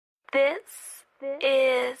This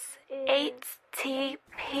is HTP.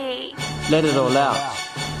 Let it all out,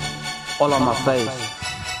 all on my face.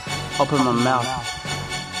 Open my mouth,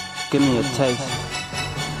 give me a taste.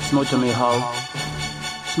 Smooch on me, hoe.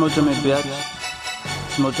 Smooch on me, bitch.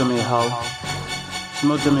 Smooch on me, hoe.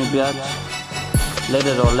 Smooch on me, bitch. Let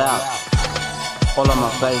it all out, all on my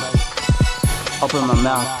face. Open my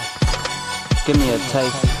mouth, give me a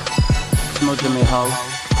taste. Smooch on me, hoe.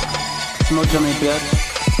 Smooch on me, bitch.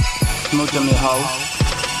 Smooch on me, hoe.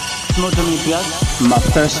 Smooch on me, bitch. My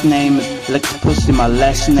first name is Lex Pussy, my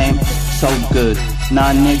last name so good.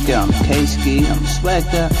 Nah nigga, I'm Kski, I'm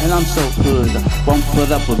swagged out and I'm so hood. I won't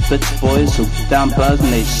put up with bitch boys who down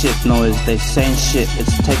buzzing they shit noise. They saying shit,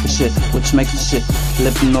 it's taking shit, which makes the shit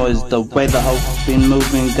lip noise. The way the hoe been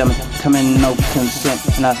moving, got me coming no consent.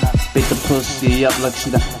 And I beat the pussy up like she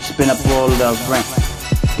done spin up all the rent.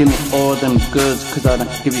 Give me all them goods, cause I done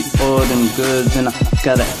give you all them goods. And I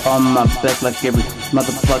got it on my back like every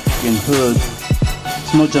motherfucking hood.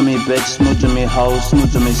 Smooch on me bitch, smooch on me hoe,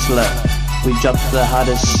 smooch on me slut. We drop the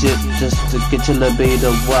hottest shit just to get your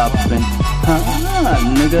libido whopping.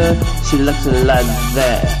 Nigga, she looks like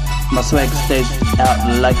that. My swag stays out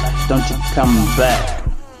like, don't you come back.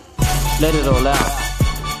 Let it all out,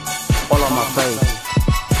 all on my face.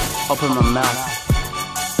 Open my mouth,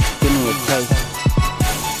 give me a taste.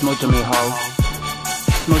 Smooch on me, hoe.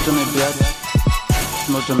 Smooch on me, bitch.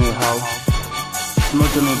 Smooch on me, hoe.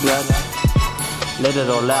 Smooch on me, bitch. Let it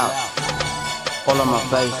all out, all on my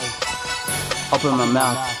face. Open my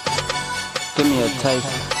mouth, give me a taste.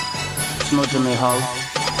 Smooch on me, hoe.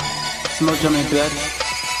 Smooch on me, bitch.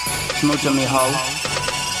 Smooch on me, hoe.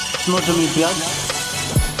 Smooch on me, bitch.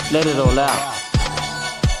 Let it all out,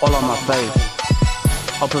 all on my face.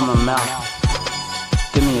 Open my mouth,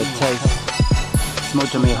 give me a taste.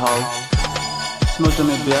 Smooch on me, hoe. Smooch on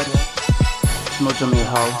me, bitch. Smooch on me,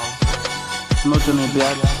 hoe. Smooch on me,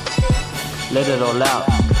 bitch. Let it all out,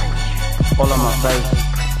 all on my face.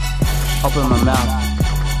 Open my mouth,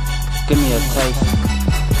 give me a taste.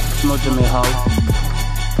 Smooch on me, hoe.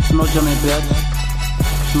 Smooch on me, bitch.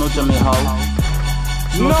 Smooch on me, hoe.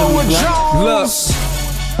 Smooch on me, bitch. Look,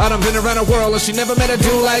 I done been around the world and she never met a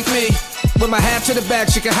dude like me. With my hat to the back,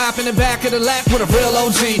 she can hop in the back of the lap with a real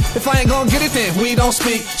OG. If I ain't gon' get it, then we don't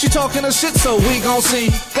speak. She talking her shit, so we gon' see.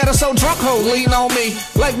 Got her so drunk, ho, lean on me.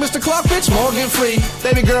 Like Mr. Clark, bitch, Morgan free.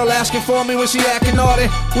 Baby girl asking for me when she acting naughty.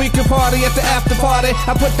 We can party at the after party.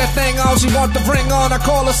 I put that thing on, she want the ring on. I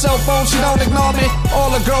call her cell phone, she don't ignore me. All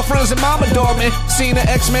her girlfriends and mom adore me. Seen an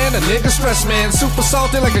X-Man, a nigga stress man. Super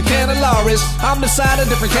salty like a can of Loris. I'm inside a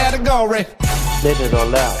different category. Let it all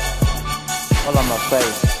out, all on my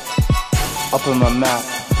face. Open my mouth,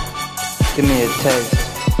 give me a taste.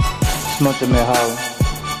 Smooch on me, hoe.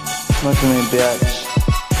 Smooch on me, bitch.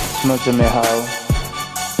 Smooch on me, hoe.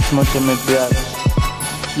 Smooch on me, bitch.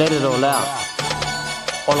 Let it all out,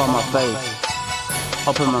 all on my face.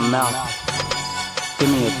 Open my mouth, give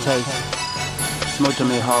me a taste. Smooch on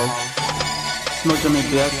me, hoe. Smooch on me,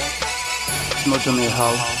 bitch. Smooch on me,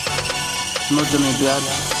 hoe. Smooch on me,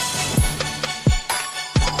 bitch.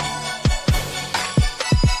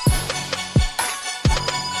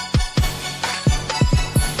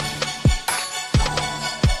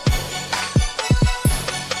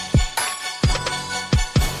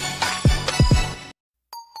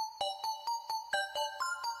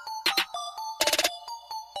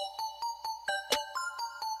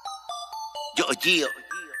 Yeah,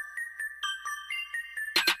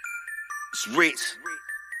 it's rich.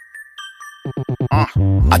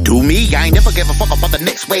 I do me, I ain't never give a fuck about the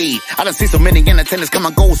next wave. I done seen so many entertainers come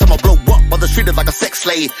and go, some blow up, others treated like a sex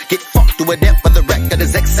slave. Get fucked through a death for the wreck that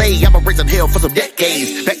is XA. I've been raising hell for some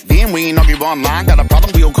decades. Back then we ain't argue online, got a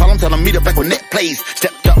problem, we don't call them, tell them meet up back when net plays.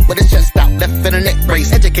 Stepped up with his chest out, left in a neck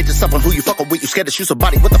brace. Educate yourself on who you fucking with, you scared to shoot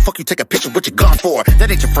somebody. What the fuck you take a picture with your gun for? That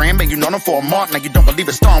ain't your friend, man, you know them for a mark. Now you don't believe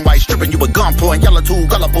it's storm white stripping you a gun pour. And y'all are too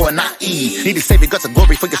gullible and naive. Need to save your guts and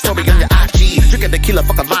glory for your story on your IG. Drinking tequila,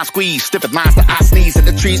 fucking line squeeze. Stiffing lines that I sneeze in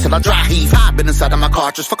the trees till I dry heave. I've been inside of my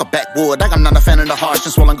cartridge, fuck a backwood. Like I'm not a fan of the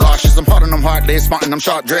harshness, swollen garshes. I'm hard on them heartless, smart and I'm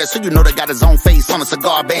sharp dressed. So you know they got his own face on a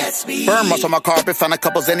cigar band. Burn marks on my carpet, find a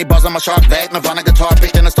couple Zenny bars on my sharp back. Nirvana guitar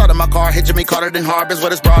pick, then I started my car, hit Jimmy Carter, then Harbors.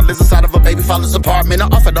 With his broad lives inside of a baby father's apartment. I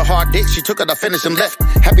offered a hard dick, she took it, I finished him left.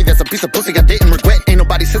 Happy that's a piece of pussy I didn't regret. Ain't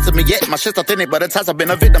nobody censored me yet, my shit's authentic, but at times I've been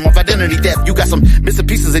a victim of identity theft. You got some missing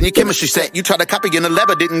pieces in your chemistry set. You tried to copy in the lab,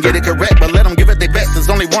 but didn't get it correct. But let them give it their best, there's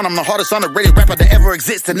only one, I'm the hardest underrated rapper that ever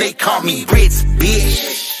exists. And they call me Ritz,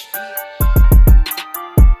 bitch.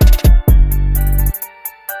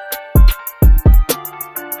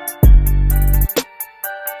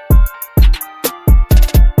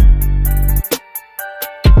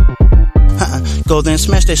 Go there and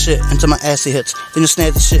smash that shit until my assy hits. Then you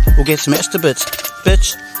snare the shit, we'll get smashed to bits.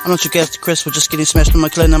 Bitch, I'm not your gas to Chris, we're just getting smashed on my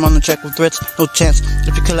clan. I'm on the track with threats, no chance.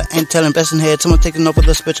 If your killer ain't telling best in head, someone taking over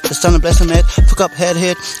this bitch. It's time to bless him head, fuck up head,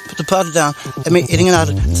 put the powder down. At me eating it out,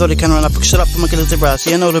 so they can't run up. Shut up for my killers, they rise.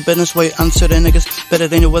 Yeah, I know the business where you uncertain niggas better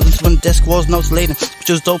than you wasn't when desk walls, notes laden. But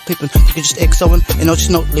you was dope peeping, you could just XOing and no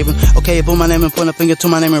just note leaving. Okay, you boom my name and point a finger to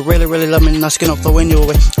my name and really, really love me. Not skin off, throwing you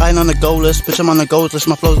away. I ain't on the goal list, bitch, I'm on the gold list.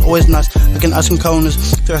 My flow's always nice, looking ice cream coners.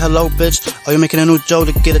 Say hello, bitch. Oh, you making a new Joe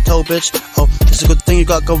to get a toe, bitch? Oh, it's a good thing you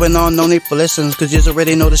got going on, no need for lessons, cause you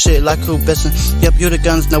already know the shit like who bessin'. Yep, you the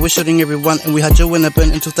guns, now we're shooting everyone, and we had you in the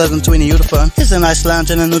bin in 2020, you the fun. Here's a nice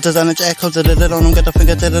lounge and a new designer jack, hold it on them, got the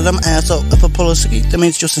finger to them ass. So if I pull a sticky, that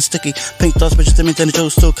means juice and sticky. Pink thoughts, bitches, that means the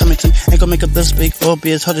juice still coming to. Ain't gonna make up this big or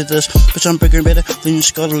be as hot as this, bitch, I'm bigger and better than you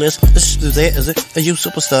score the list. This is there, is it? Are you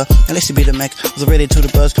superstar? And let's be the Mac, was ready to the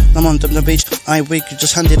buzz. I'm on the beach, I ain't weak, you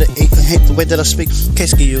just handed it 8 and hate the way that I speak.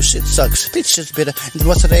 Kski, you shit sucks, bitch shit's bitter. And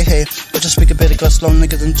what's they hey? But just speak a bit, got slow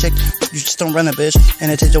niggas and check. You just don't run a bitch,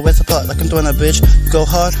 and I take your ass apart like I'm doing a bitch. We go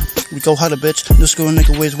hard, we go harder, bitch. New school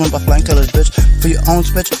nigga ways one by flying colors, bitch. For your own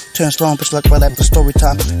bitch, turn strong, bitch, like right after story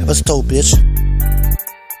time. It was told, bitch.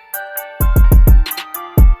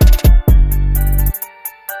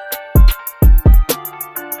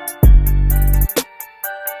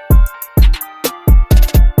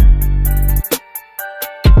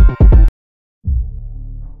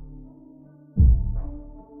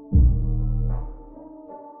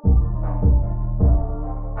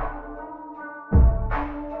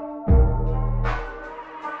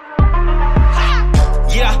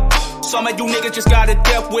 Some of you niggas just got a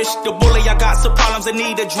death wish. The bully, I got some problems that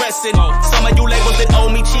need addressing. Some of you labels that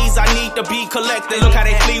owe me cheese, I need to be collecting. Look how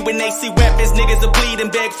they flee when they see weapons. Niggas will bleed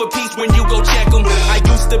and beg for peace when you go check them. I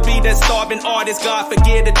used to be that starving artist. God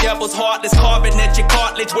forgive the devil's heartless, carving at your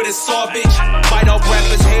cartilage with his saw, bitch. Bite off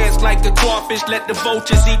rappers' heads like the crawfish. Let the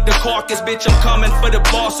vultures eat the carcass, bitch. I'm coming for the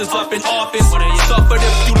bosses up in office. Suffered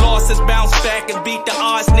a few losses, bounce back and beat the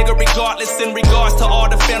odds, nigga, regardless. In regards to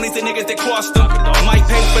all the families and niggas that crossed them. Might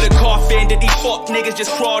pay for the coffin that these fuck niggas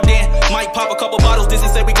just crawled in. Might pop a couple bottles, this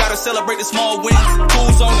and say we gotta celebrate the small wins.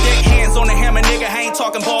 Tools on deck, hands on the hammer, nigga, I ain't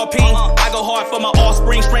talking ball peen. I go hard for my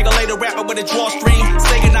offspring, strangle later rapper with a drawstring.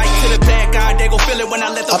 Say goodnight to the bad guy, they gon' feel it when I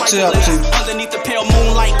let the rifle blast. Underneath the pale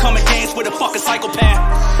moonlight, come and dance with a fucking psychopath.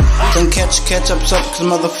 Then catch up, cause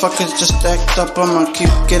motherfuckers just stacked up. I'ma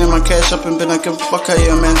keep getting my cash up and be like, fuck how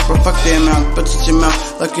you man, bro, fuck the amount, but it's your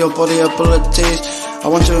mouth, like your body abilities. I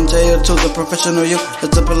want you in jail to the professional you, it's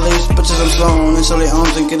the police, bitches I'm slow and solely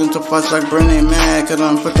arms and get into fights like Bernie Mac. Cause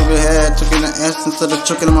I'm quick of your head, took in the ass instead of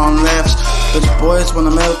choking them on laughs. Bitch boys wanna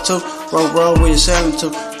melt too, roll where you sailing to.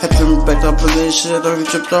 Had them back up with this shit, or you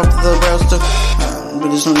tripped off the rails too. But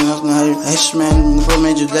there's something else now, hey man, what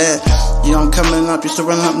made you that? You don't coming up, you still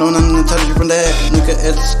running up, no nothing to tell you from that. Nigga,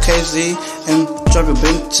 it's KZ and Driver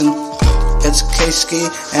Benton. It's Kski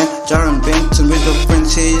and Jaron Benton. With your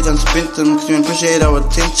friends here, you done spent them, cause you appreciate our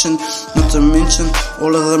attention. Not to mention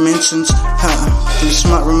all of the mentions. These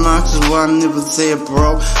smart remarks is why I'm never there,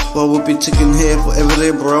 bro. Well, we'll be ticking here forever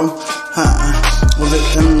there, bro. With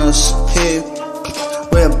it in us here,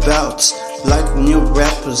 whereabouts, like new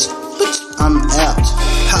rappers. Bitch, I'm out.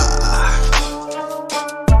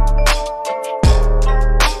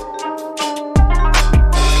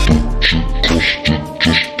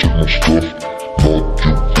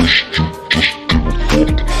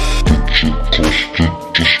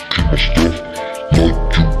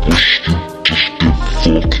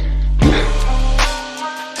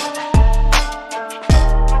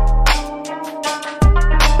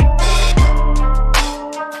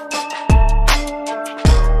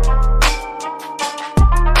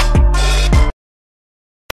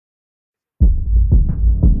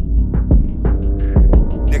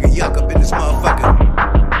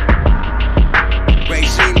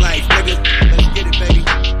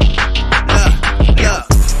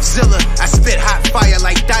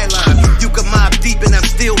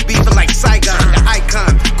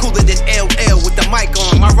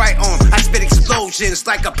 It's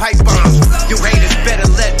like a pipe bomb. You haters better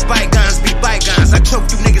let bygones be bygones. I choke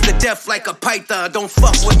you niggas to death like a python. Don't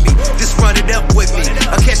fuck with me, just run it up with me.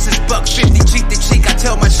 I catch this buck 50 cheek to cheek. I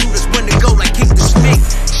tell my shooters when to go like King to speak.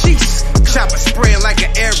 Jeez, chopper spraying like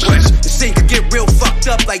an airbrush. This thing could get real fucked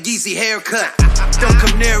up like Yeezy haircut. don't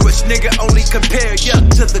come near us, nigga, only compare ya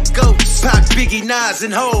to the goats. Pac, Biggie, Nas,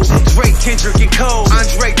 and Ho, Drake, Kendrick, and Cole,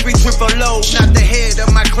 Andre 3 O. Not the head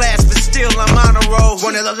of my class, but still I'm on a roll.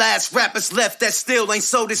 One of the last rappers left that still ain't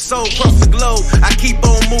sold his soul across the globe. I keep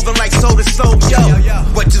on moving like soul to soul, yo.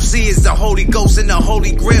 What you see is the Holy Ghost and the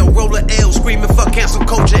Holy Grail. Roller L, screaming for cancel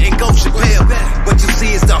culture and go Chappelle. What you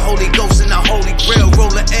see is the Holy Ghost and the Holy Grail.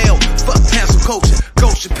 Roller L, fuck cancel culture,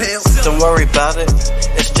 go Chappelle. Don't worry about it,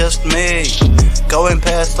 it's just me. Going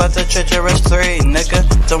past like the treacherous 3, nigga.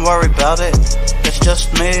 Don't worry about it, it's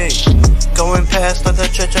just me. Going past like the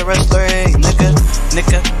treacherous 3, nigga.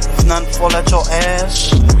 Nigga, if none fall at your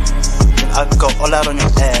ass, I go all out on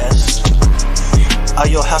your ass. Are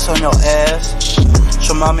your house on your ass?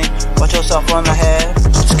 So mommy, watch yourself on the head.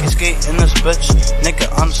 Ski in this bitch, nigga,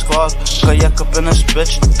 I'm squad. Go yak up in this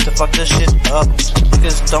bitch to fuck this shit up.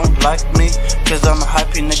 Niggas don't like me, cause I'm a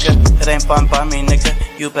hypey nigga. It ain't fine by me, nigga.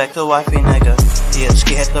 You back to wifey, nigga. Yeah,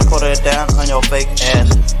 Ski had to put it down on your fake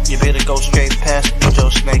ass. You better go straight past with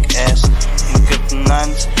your snake ass. And give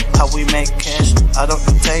nuns how we make cash. I don't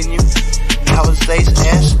contain you. How is Days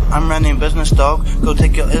ass? I'm running business, dog. Go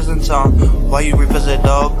take your isn't on. Why you revisit,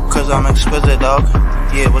 dog? Cause I'm exquisite, dog.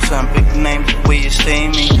 Yeah, with some big names, where you see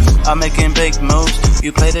me? I'm making big moves,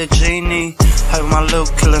 you play the genie. Have my little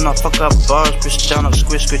killer, I fuck up bars. Bitch down, I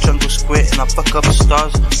squish, bitch, jungle squid, and I fuck up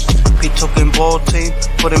stars. Be talking ball team,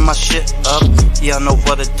 putting my shit up. Yeah, I know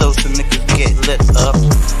what it does, so niggas get lit up.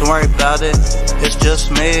 Don't worry about it, it's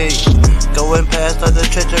just me. Going past like the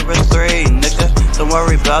treacherous 3, nigga. Don't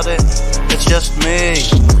worry about it, it's just me.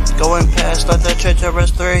 Going past like the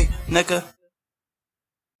treacherous 3, nigga.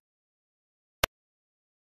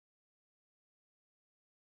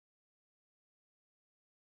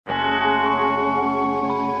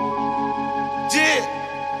 Yeah.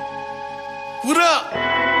 What up?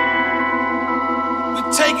 We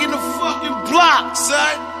taking the fucking block,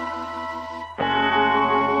 son.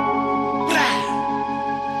 Blah.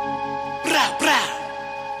 Blah, blah.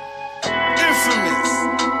 Infamous.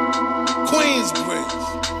 Queensbridge.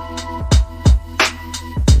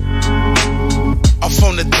 I'm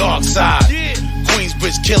from the dark side. Yeah.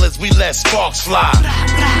 Queensbridge killers, we let sparks fly.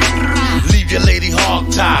 Leave your lady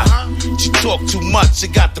hog-tied. She talk too much, she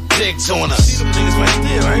got the pigs on her. See them niggas right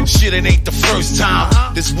there, right? Shit, it ain't the first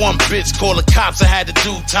time. This one bitch called the cops, I had to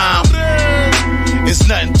do time. It's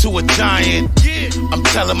nothing to a giant. I'm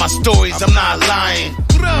telling my stories, I'm not lying.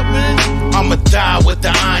 What up, man? I'ma die with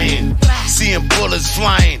the iron. Seeing bullets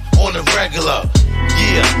flying on the regular.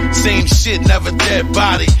 Yeah, same shit, never dead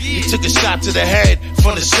body. He took a shot to the head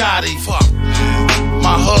from the shotty. Fuck.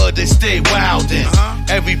 My hood, they stay wildin'.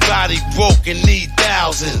 Everybody broke and need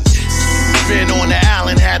thousands. Been on the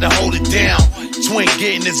island, had to hold it down. Twin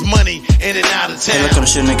getting his money in and out of town. Hey, look, I'm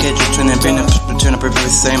shooting a cage, twin and being turn up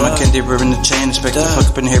everything. My candy river in the chain, expect to fuck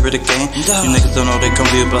up in here with a game. You niggas don't know they come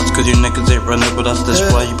be with us, cause you niggas ain't running with us. That's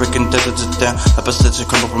why you breaking deserts down. I bet that you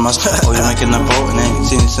come up from us. Oh, you're making a boat and ain't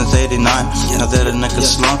seen it since 89. Now that a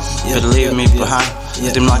nigga's slow, better leave me behind.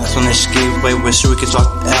 Them lockers on their ski, way where shit we get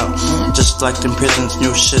locked out. Just like them prisons,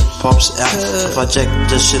 new shit pops out. If I check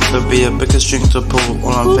this shit, there'll be a bigger string to pull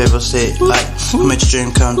on my favorite set. Like, I made your dream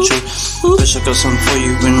come true. Bitch, I got something for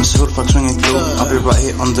you. When my who the fuck swinging through? I'll be right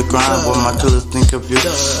here on the grind. What my killers think of you?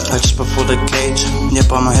 Like just before the cage. Yep,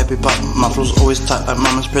 I'm a happy pop. My flow's always tight like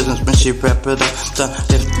mama's presents when she wrap it up. The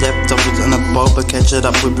leftovers in the bowl, but catch it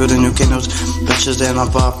up. We're building new candles. Bitches and I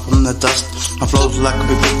vibe from the dust. My flow's like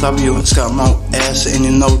a BW. It's got more ass. And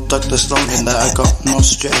you know, Dr. Stone, and that I got no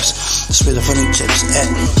stress. That's where the funny chips at.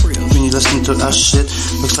 When you listen to that shit,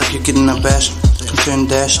 looks like you're getting a bash. Concern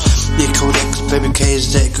dash. Yeah, Codex, baby K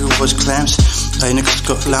is that Google Boys clams. Hey, niggas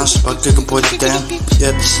got lounge, but Google Boys damn.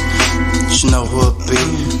 It's, you know who it be.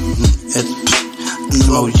 It's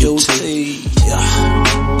no UT.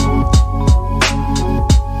 Yeah.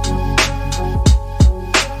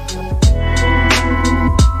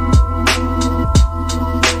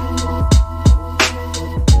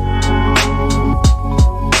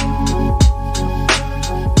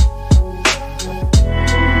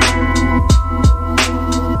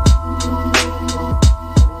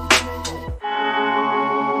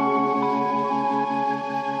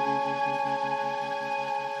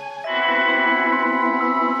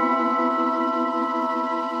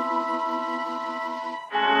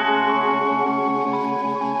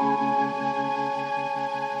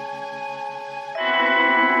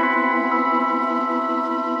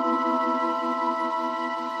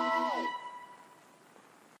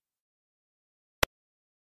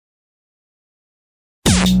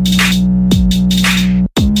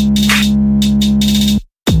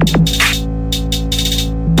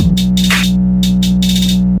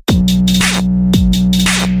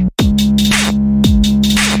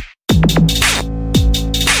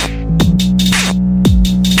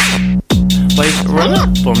 run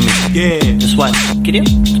up on me. Yeah. That's why get it,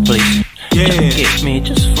 the police. Yeah. Get me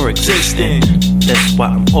just for existing. That's why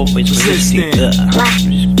I'm always resisting. Just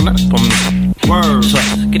run up on me. Word. That's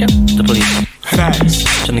why get it, the police. Facts.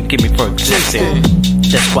 Trying to get me for existing.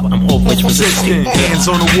 That's why I'm always resisting. Hands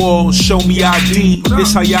on the wall, show me ID.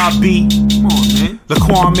 This how y'all be. Come on, man.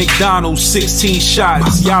 Laquan McDonald, 16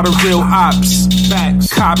 shots. Y'all the real ops.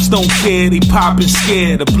 Facts. Cops don't care, they poppin'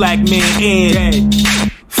 scared. A black man dead.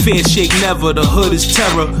 Fair shake never, the hood is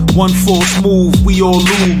terror. One false move, we all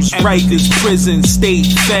lose. Rikers, prison, state,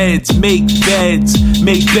 feds. Make beds,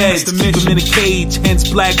 keep them in a cage. Hence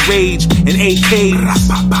black rage and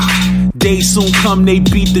AKs. Days soon come, they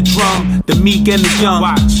beat the drum. The meek and the young.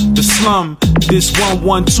 Watch the slum. This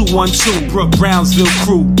 11212. Brook Brownsville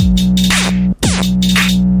crew.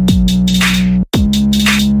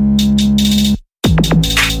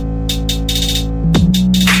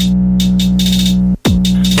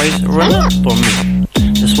 Run up on me.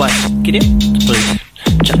 That's why get it, the police.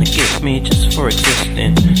 Trying to get me just for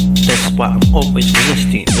existing. That's why I'm always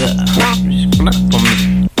resisting. Just run up on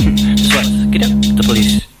me. That's why get it, the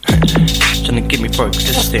police. Trying to get me for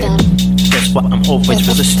existing. That's why I'm always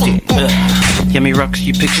resisting. Yeah, me rocks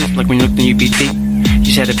you pictures like when you looked in UBT.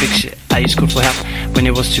 You said a big shit. I used to go for help when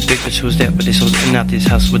it was too big, but who was there? But they sold in out this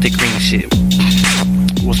house with the green shit.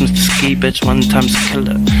 Was Mr. Ski, bitch, one time's a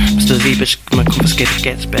killer. Mr. Z, bitch, my confiscated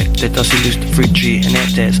gets back. That does he lose the fruit tree and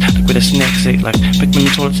that dash. Like with a snack say, like Pikmin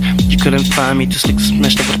toilets. You couldn't find me, just like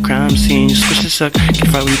smashed up with a crime scene. You squished the suck, get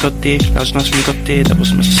right when you got there. That was nice when you got there. That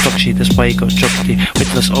was Mr. Stock shit, that's why you got dropped there. Wait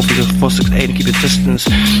till us over your 468 and keep your distance.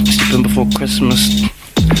 Sleeping before Christmas.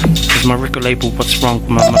 Cause my record label, what's wrong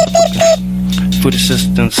with my motherfucker? Food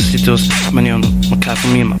assistance, see those money on my car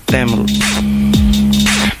for me and my family.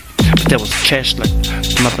 But that was trash like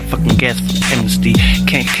the motherfucking gas from Amnesty.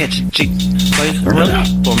 Can't catch a G. Boys, run up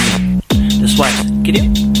on me. That's why get it,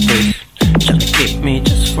 please. Trying to get me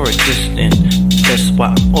just for existing. That's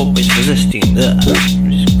why I'm always resisting.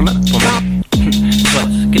 Just run up on me. That's why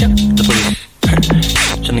get it, the police.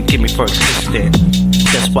 Trying to get me for existing.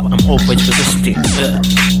 That's why I'm always resisting.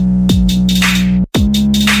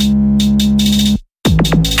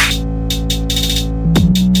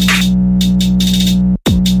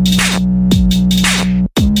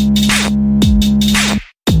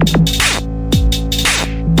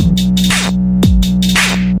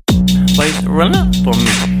 Run up on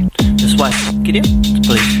me. That's why get it, the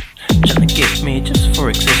police. Trying to get me just for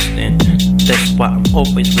existing. That's why I'm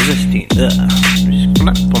always resisting. Just run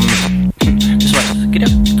up on me. That's why get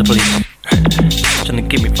it, the police. Trying to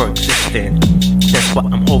get me for existing. That's why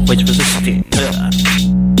I'm always resisting.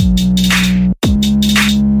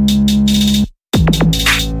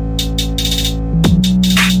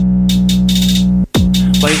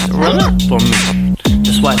 Boys, run up on me.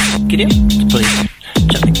 That's why get it, the police.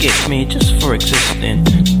 Trying to get me just for existing.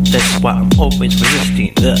 That's why I'm always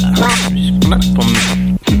resisting. Just run up on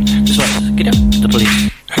me. That's why get up the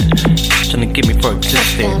police. Trying to get me for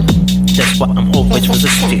existing. That's why I'm always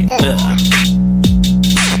resisting.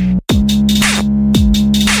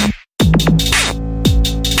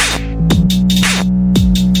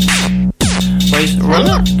 Boys, run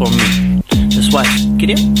up on me. That's why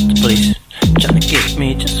get up the police. Trying to get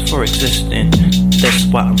me just for existing. That's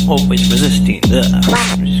why I'm always resisting. Just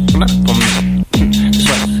run up on me. That's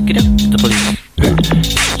why get up the police.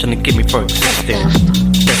 Trying to get me for existing.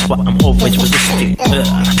 That's why I'm always resisting.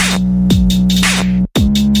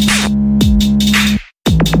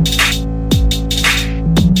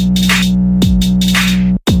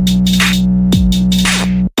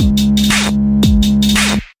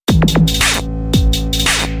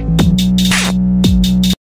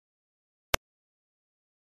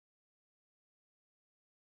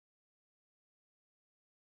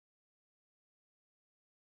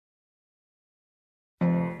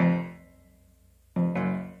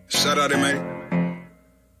 Shout out to man.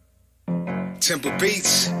 Temple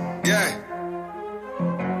Beats, yeah.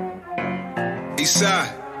 Eastside,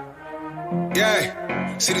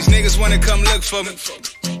 yeah. See these niggas wanna come look for me.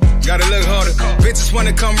 Gotta look harder. Bitches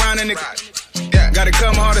wanna come round and nigga. Gotta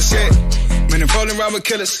come harder, shit. Man, I'm rolling around with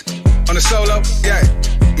killers on the solo, yeah.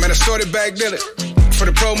 Man, I started back dealer for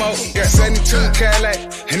the promo, yeah. 72 Cadillac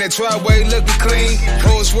and that driveway looking clean.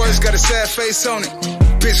 Rolls Royce got a sad face on it.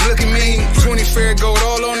 Bitch, look at me, 20 fair gold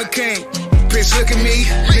all on the king. Bitch, look at me,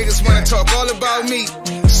 niggas wanna talk all about me.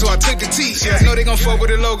 So I took the T, I know they gon' fuck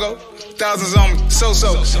with the logo. Thousands on me,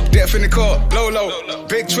 so-so. Death in the car, low.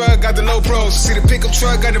 Big truck, got the low pros. See the pickup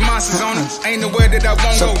truck, got the monsters on it. Ain't nowhere that I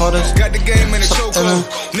won't go. Got the game in the chokehold.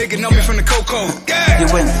 Nigga know me from the cocoa. Yeah. You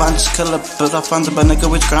ain't find this killer, but I found a nigga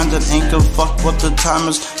with grinding. Ain't give a fuck what the time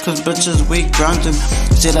is, cause bitches we grinding.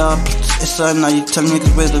 Sit up, it's now you tell me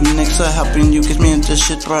cause we're the niggas are helping you get me into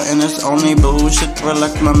shit, bro. And it's only bullshit, bro.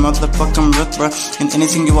 Like my motherfucking wrist, bro. And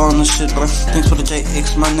anything you want on the shit, bro. Thanks for the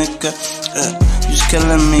JX, my nigga. You just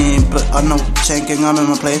killing me, but I know changing I'm in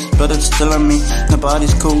my place, but it's still on me.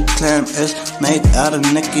 Nobody's cool, clam is made out of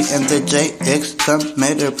Nicky, and the JX done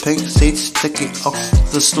made her pink seats sticky. Oh,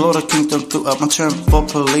 the slaughter kingdom threw up my term for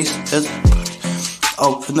police is.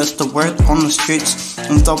 Oh, and that's the word on the streets.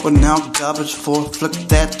 I'm throwing out garbage for flick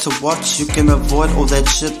that to watch. You can avoid all that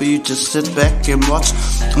shit, but you just sit back and watch.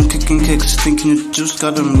 I'm kicking kicks, thinking your juice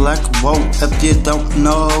got them like whoa. If you don't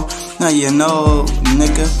know, now you know,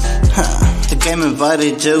 nigga. The game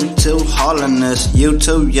invited you to holiness. You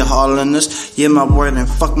too, you holiness. Yeah, my word and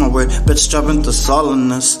fuck my word. Bitch, dropping the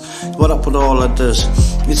solidness. What up with all of this?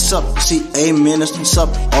 It's up, see, amen. It's up,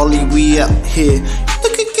 Ollie, we out here.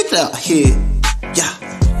 Look at get out here. Yeah.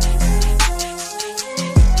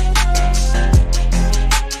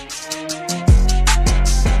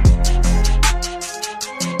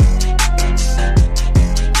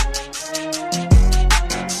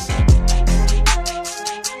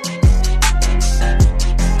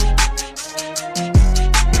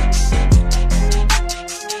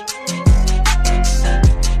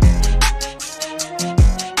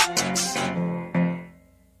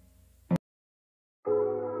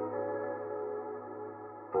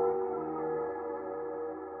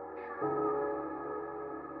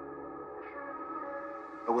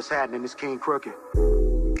 What's happening? It's King Crooked.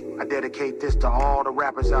 I dedicate this to all the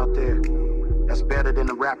rappers out there that's better than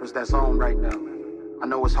the rappers that's on right now. I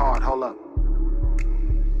know it's hard, hold up.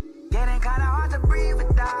 Getting kinda hard to breathe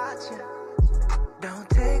without you. Don't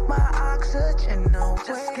take my oxygen, no way.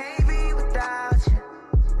 Just can't be without you.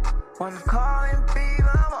 Wanna call and feel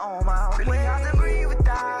I'm on my way. Really hard to breathe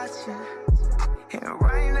without you. And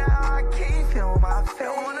right now I can't feel my face.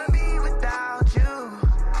 Don't wanna be without you.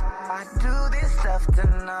 I do this stuff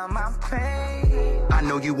to numb my pain. I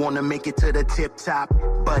know you wanna make it to the tip top,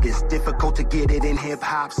 but it's difficult to get it in hip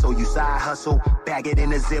hop. So you side hustle, bag it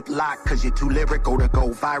in a Ziploc, cause you're too lyrical to go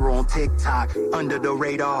viral on TikTok. Under the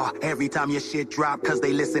radar, every time your shit drop, cause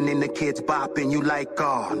they listening to kids bop, and you like,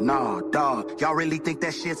 oh, nah, dawg. Y'all really think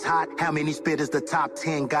that shit's hot? How many spitters the top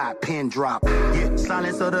 10 got? Pin drop. Yeah,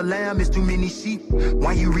 silence of the lamb is too many sheep.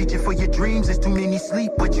 Why you reaching for your dreams? It's too many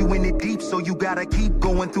sleep, but you in it deep, so you gotta keep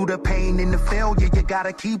going through the pain and the failure. You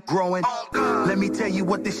gotta keep growing. Let me tell you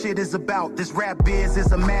what this shit is about. This rap biz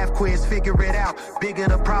is a math quiz, figure it out. Bigger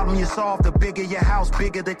the problem you solve, the bigger your house.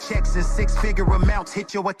 Bigger the checks and six-figure amounts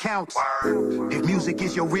hit your accounts. If music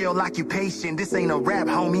is your real occupation, this ain't a rap,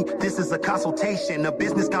 homie. This is a consultation, a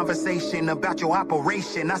business conversation about your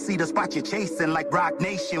operation. I see the spot you're chasing like Rock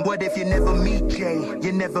Nation. What if you never meet Jay?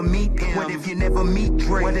 You never meet him. What if you never meet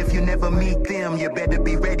Dre? What if you never meet them? You better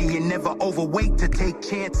be ready and never overweight to take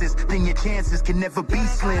chances. Then your chances can never be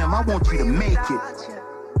slim. I want you to make it.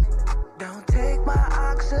 Don't take my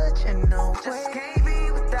oxygen, no way. Just can't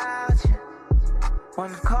be without you.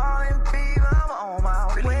 Wanna call and feel I'm on my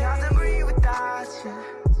way. Really hard to breathe without you.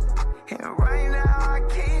 And right now I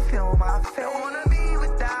can't feel my face. Don't wanna be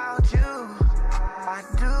without you. I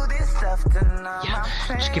do this stuff to numb my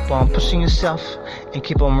pain. Just keep on pushing yourself and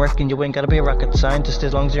keep on working. You ain't gotta be a rocket scientist.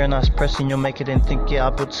 As long as you're not pressing, you'll make it and think, yeah, I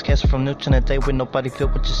built this castle from Newton a day when nobody feel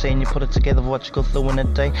what you're saying. You put it together, what you go through in a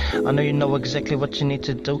day. I know you know exactly what you need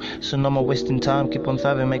to do, so no more wasting time. Keep on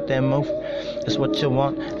thriving, make that move. It's what you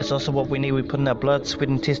want, it's also what we need. We put in our blood, sweat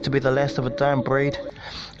and tears to be the last of a dying breed.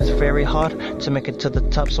 It's very hard to make it to the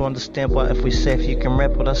top, so understand why if we say if you can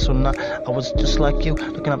rap with us or not. I was just like you,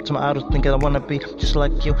 looking up to my idols, thinking I wanna be just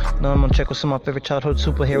like you. Now I'm on track with some of my favorite childhood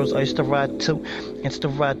superheroes I used to ride to, and still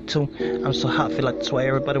ride to. I'm so hot, feel like that's why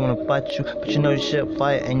everybody wanna bite you, but you know you should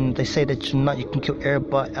fight, and they say that you're not. You can kill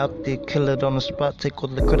everybody out there, kill it on the spot. Take all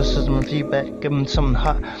the criticism and feedback, give them something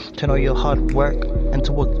hot. Turn all your hard work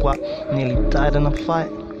into a guap. Nearly died in a fight.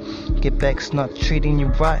 Get back's not treating you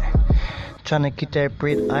right. Trying to get that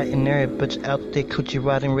bread out in there, bitch out there, coochie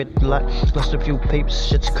riding red light. Lost a few peeps,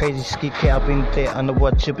 shit's crazy, ski I've been there, I know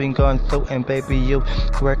what you've been going through, and baby you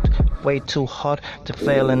worked way too hard to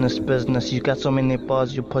fail in this business. You got so many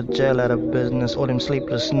bars, you put jail out of business. All them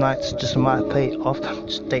sleepless nights just might pay off.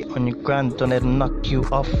 Stay on your grind, don't let it knock you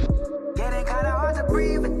off. Getting kinda hard to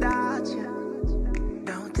breathe without you.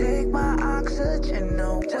 Don't take my oxygen,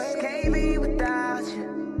 no way. Just can't be without you.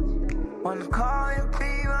 Wanna call and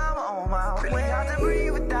feel I'm on my way. Really hard to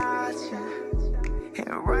breathe without you.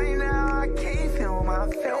 And right now I can't feel my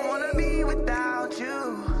feet. Don't wanna be without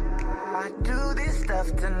you. I do this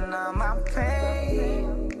stuff to numb my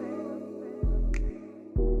pain.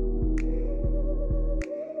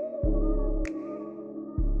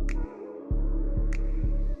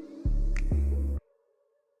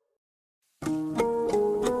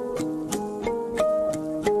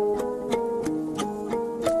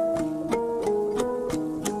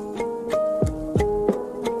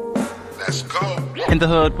 In the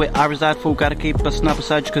hood where I reside, fool, gotta keep a snub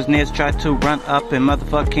beside you, cause niggas try to run up and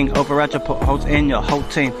motherfucking override you. Put hoes in your whole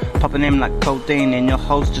team, popping in like codeine in your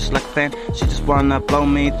hoes just like a fan. She just wanna blow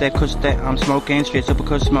me, that kush that I'm smoking, straight super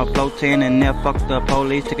kush, smell floating, and never fuck the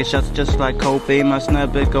police, taking shots just like Kobe. My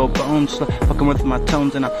snub big go boom, just like fucking with my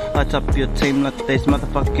tones, and I light up your team like these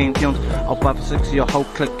motherfucking fumes. All 5 or 6 your whole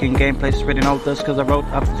clique in gameplays, ready know this, cause I wrote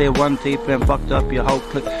up there one deep and fucked up your whole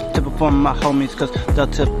clique. Tip it for my homies, cause they'll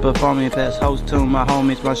tip it for me, pass hoes to my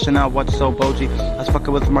homies, my Chanel watch so bogy. I was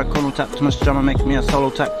fucking with my chrono tap, too much drama make me a solo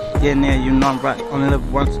type. Yeah, near you know I'm right, only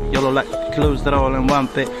live once, YOLO like, you can lose that all in one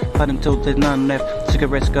bit. Fight until there's none left,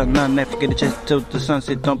 cigarettes got none left. Get a chance till the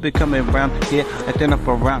sunset, don't be coming around here, acting up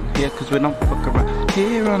around here, cause we don't fuck around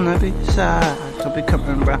here on the B-side. Don't be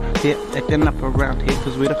coming around here, acting up around here,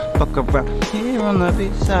 cause we don't fuck around here on the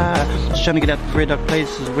B-side. Just trying to get out the weird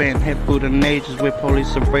places, we ain't had food and ages, with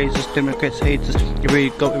police and razors, Democrats hate us. Here we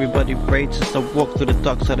go, everybody rages. I walk through the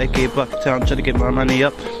dark side, I gave up town, trying to get my money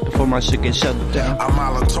up before my shit gets shut down. I'm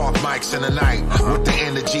Molotov mics in the night, with the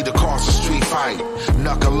energy to cause a street fight.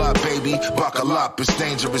 Knuckle up, baby, buckle up, it's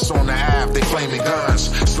dangerous on the Ave, they flaming guns,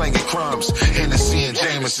 slinging crumbs, Hennessy and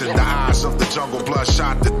Jameson, the eyes of the jungle,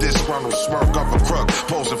 bloodshot, the disgruntled smirk of a crook,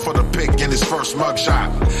 posing for the pick in his first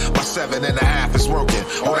mugshot. My 7.5 is working,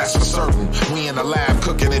 oh that's for certain, we in the lab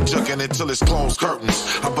cooking and juking until it's closed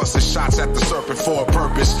curtains. I busted shots at the serpent for a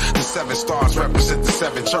purpose, the 7 stars represent the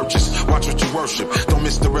 7 churches, watch what you worship, don't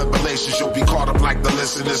miss the revelations, you'll be caught up like the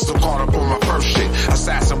listeners, still caught up on my first shit,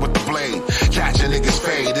 assassin with the blade, catching niggas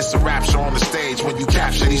fade, it's a rapture on the stage when you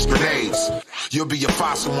capture these grenades. You'll be a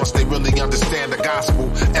fossil once they really understand the gospel.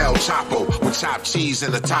 El Chapo with chopped cheese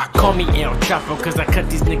and a taco. Call me El Chapo cause I cut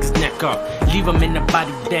these niggas neck off. Leave them in the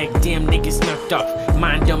body bag, damn niggas snuffed off.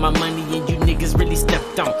 Mind on my money and you niggas really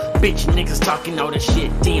stepped on. Bitch niggas talking all that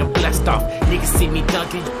shit, damn blessed off. Niggas see me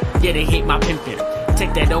dunking, yeah they hate my pimpin'.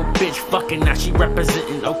 Take that old bitch fucking, now she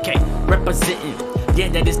representing, okay, representing. Yeah,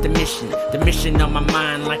 that is the mission on my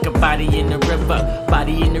mind like a body in the river.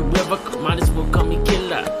 Body in the river, might as well call me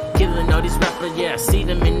killer. Killing all these rappers, yeah, I see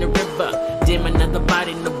them in the river. Damn, another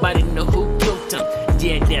body, nobody know who killed them.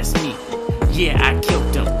 Yeah, that's me, yeah, I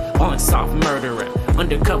killed them. Unsolved murderer,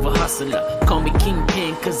 undercover hustler. Call me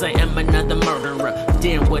Kingpin cause I am another murderer.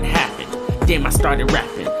 Damn, what happened? Damn, I started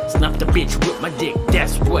rapping. Snuffed a bitch with my dick,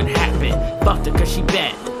 that's what happened. Fucked her cause she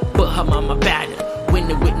bad, but her mama badder.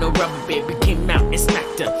 Winner with no rubber, baby, came out and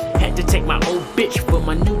smacked her. Had to take my old bitch for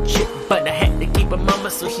my new chick, but I had to keep her mama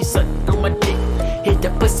so she sucked on my dick. Hit the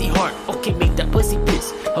pussy hard, okay, make that pussy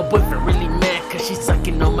piss. Her boyfriend really mad cause she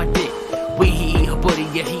sucking on my dick. When he eat her booty,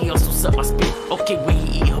 yeah, he also suck my spit. Okay, when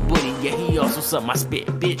he eat her booty, yeah, he also suck my spit,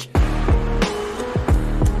 bitch.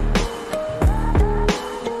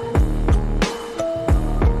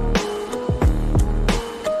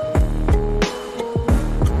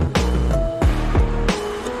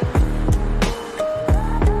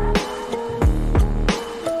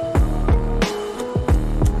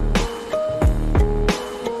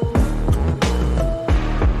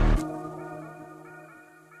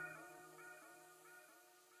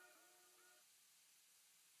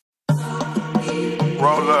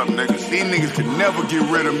 Roll up, niggas. These niggas can never get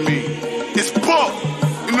rid of me. It's book.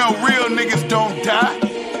 You know, real niggas don't die.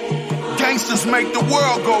 Gangsters make the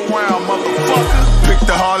world go round, motherfucker. Pick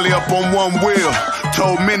the Harley up on one wheel.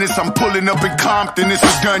 Told Menace I'm pulling up in Compton, it's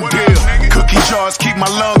a done deal. Cookie jars keep my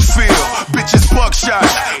lungs filled. Bitches buckshots,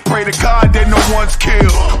 pray to God that no one's killed.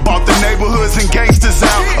 Bought the neighborhoods and gangsters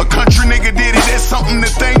out. A country nigga did it, that's something to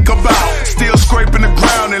think about. Still scraping the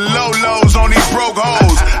ground and low lows on these broke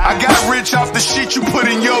hoes. I got rich off the shit you put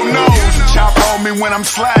in your nose. Chop on me when I'm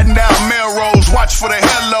sliding down Melrose. Watch for the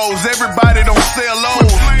hellos, everybody don't sell low.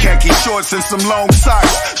 Khaki shorts and some long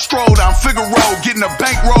socks. Stroll down Figaro, getting a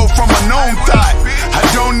bankroll from a known thought. I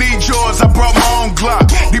don't need yours, I brought my own Glock.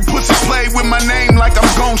 These pussies play with my name like I'm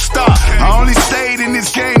gon' stop. I only stayed in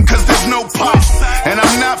this game cause there's no pop. And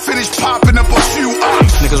I'm not finished popping up a few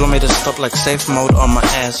ops. Niggas want me to stop like safe mode on my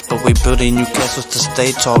ass, but we building new castles to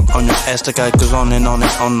stay tall on your ass. The guy goes on and on,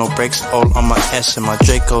 no breaks, all on my ass. And my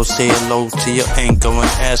Draco say hello to your ain't going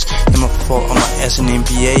ass. And my fault on my ass in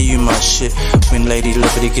NBA, you my shit. When Lady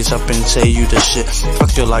Liberty gets up and say you the shit,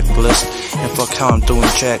 fuck you like bliss. And fuck how I'm doing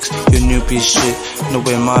tracks. You newbie shit, no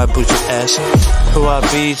way my bougie ass. Who I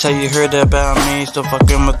be, tell you heard about me, still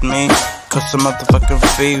fucking with me. Cause the motherfucking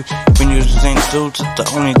fee. When you ain't dudes, it's the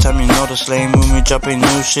only time you know the slang. When we dropping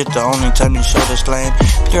new shit, the only time you show the slang.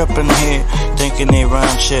 They're up in here, thinking they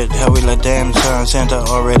rhyme shit. How we like damn son, Santa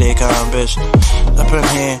already come, bitch. Up in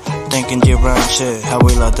here, thinking they rhyme shit. How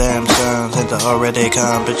we like damn son, Santa already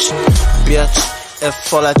come, bitch. Bitch. If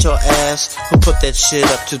fall out your ass, who put that shit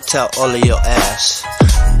up to tell all of your ass?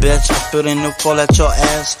 Bitch, if building new fall out your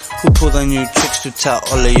ass, who pull the new tricks to tell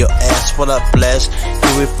all of your ass? What up, Blast?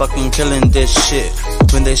 You we fucking killing this shit.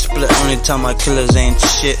 When they split, only time my killers ain't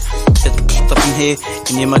shit. It's up in here,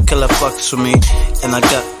 and yeah, my killer fucks with me. And I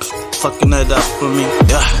got fucking it up for me,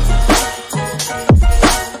 yeah.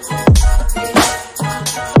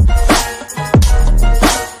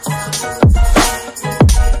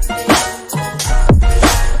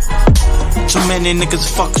 Too many niggas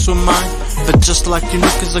fucks with mine, but just like you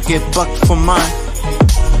niggas, I get bucked for mine.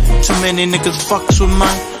 Too many niggas fucks with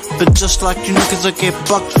mine, but just like you niggas, I get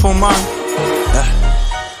bucked for mine.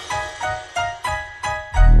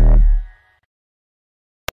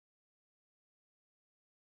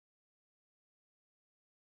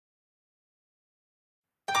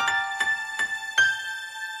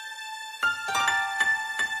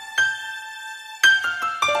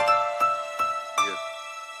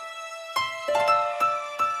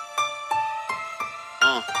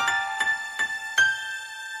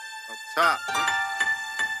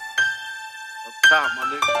 Top, my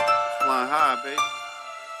nigga. Flying high, baby.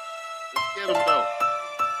 Let's get them, though.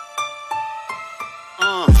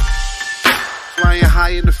 Flying high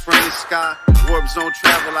in the friendly sky. Warp zone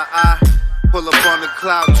traveler, I pull up on the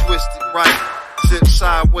cloud, twisted right. Zip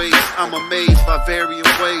sideways, I'm amazed by varying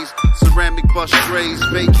ways. Ceramic bus strays,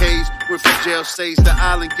 vacays, went from jail stays to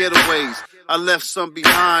island getaways. I left some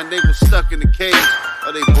behind, they were stuck in the cage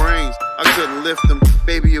of their brains. I couldn't lift them,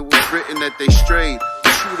 maybe it was written that they strayed.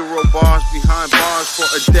 Shooter roll bars behind bars for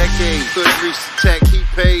a decade. Couldn't reach the tech he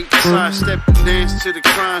paid. Sidestep and dance to the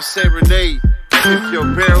crime serenade. If your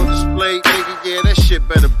barrel displayed, nigga, yeah, that shit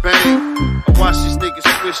better bang. I watch these niggas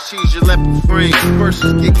Swiss cheese your leopard frame.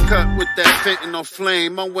 Verses get cut with that fentanyl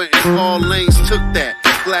flame. I went in all lanes, took that.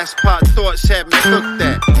 Glass pot thoughts had me cooked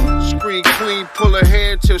that. Screen queen, pull her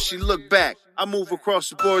hair until she look back. I move across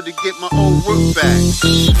the board to get my old root back.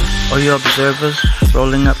 All you observers,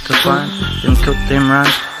 rolling up to find them cook them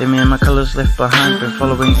rhymes. They me and my colors left behind. Been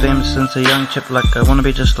following them since a young chip, like I wanna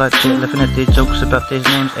be just like Jay. Laughing at these jokes about these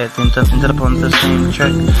names, adding ended up on the same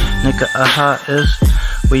track. Nigga, a heart is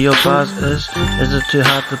where your bars is. Is it too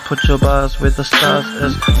hard to put your bars where the stars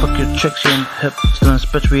is? Fuck your tricks, you ain't hip, still in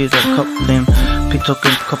bitch, we the cop them. P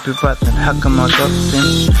talking copyright, then how come I got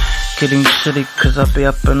them? Getting shitty cause I be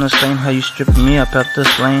up in the same. How you stripping me up out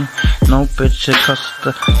this lane? No bitch, it costs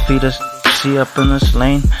the feed us see up in this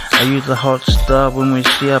lane. I use a hot star when we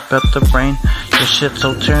see up at the brain. Your shit's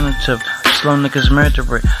alternative, slow niggas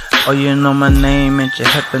murder it. Oh, you know my name and you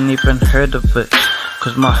haven't even heard of it.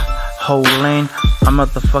 Cause my whole lane, I'm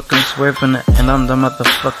motherfucking swerving it, and I'm the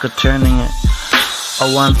motherfucker turning it.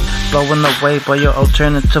 Oh, I'm blowing away by your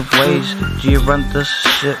alternative ways. Do you run this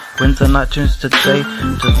shit when the night turns to day?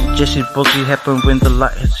 Does Jesse Boogie happen when the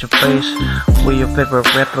light hits your face? Will your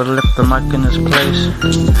favorite rapper left the mic in his place?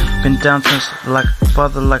 Been down since like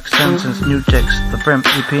father like son since New Jacks. The frame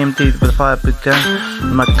EPMD with fire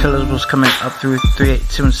begun. My killers was coming up through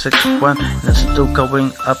 38761, and it's still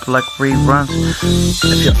going up like reruns.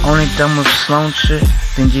 If you're only done with Sloan shit,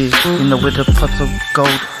 then you know where the pot of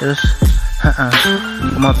gold is.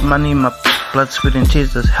 My money, my blood, sweat and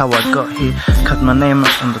tears, that's how I got here. Cut my name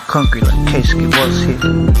up on the concrete like Kski was here.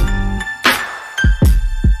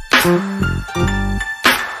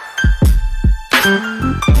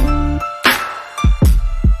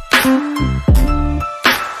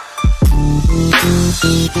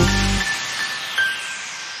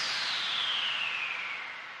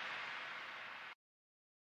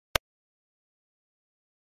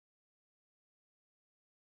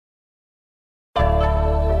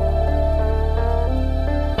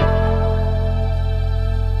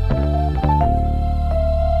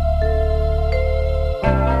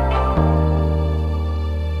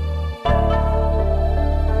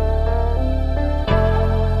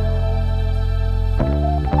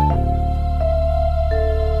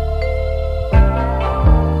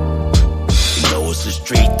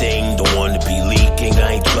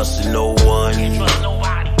 No one.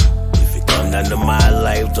 If it come down to my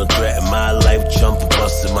life, don't threaten my life. Jump and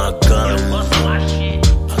bustin' my gun. I made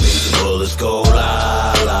the bullets go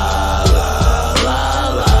la la la la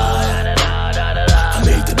la. I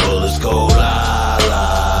made the bullets go la la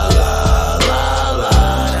la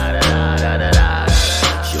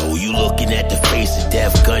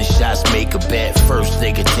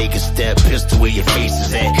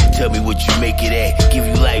Tell me what you make it at. Give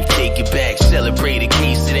you life, take it back. Celebrate a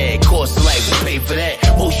case of that. Cost of life, we pay for that.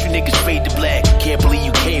 Most you niggas fade to black. Can't believe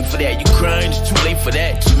you came for that. You crying, it's too late for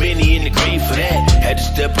that. Too many in the grave for that. Had to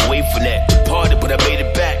step away from that. Departed, but I made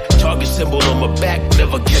it back. Target symbol on my back.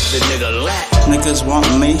 Never catch a nigga lack. Niggas want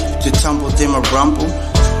me to tumble, they my rumble.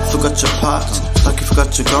 Forgot your parts, like you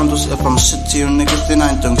forgot your gondos. If I'm shit to you niggas, then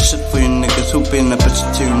I ain't done shit for you niggas. Who been a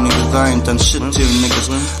bitch to you niggas? I ain't done shit to you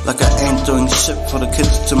niggas. Like I ain't doing shit for the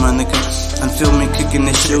kids to my niggas. And feel me kicking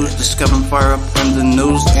their shoes, discovering fire up in the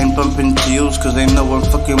news. Ain't bumping to yous, cause they know I'm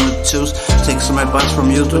fucking with twos. Take some advice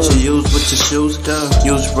from you, what you use with your shoes.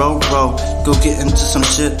 Use roll, go get into some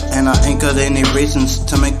shit. And I ain't got any reasons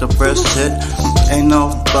to make the first hit. Ain't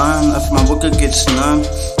no fun if my worker gets none.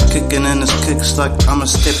 Kicking in his kicks like I'm a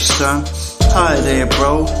stepson. Hi there,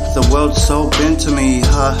 bro. The world's so bent to me.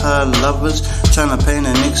 Ha lovers tryna paint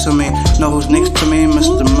a next to me. Know who's next to me?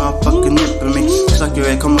 Mr. Motherfucking nipping me. It's like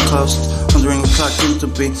you're come across, wondering what Clark came to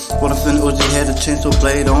be. What if an Uzi had a chainsaw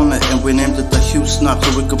blade on it, and we named it the Hugh Snap,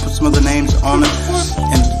 so we could put some other names on it.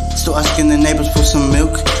 And still asking the neighbors for some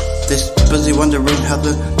milk. They're busy wondering how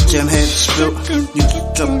the jam had spilt. You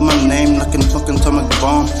drop my name like a fucking atomic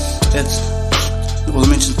bomb. It's all I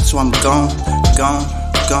mentioned, so I'm gone.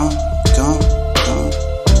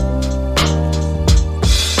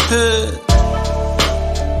 Hey.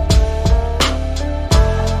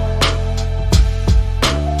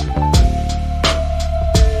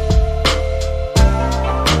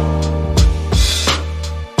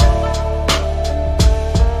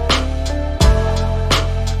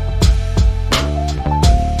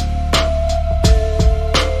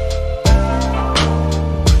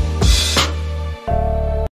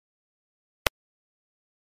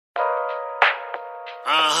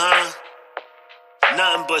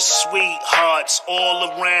 Nothing but sweethearts all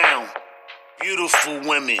around. Beautiful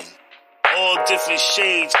women. All different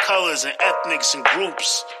shades, colors, and ethnics and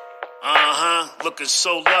groups. Looking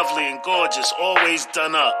so lovely and gorgeous, always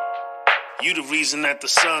done up. You the reason that the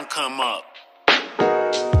sun come up.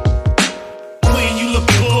 Queen, you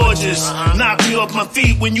looking gorgeous. Knock me off my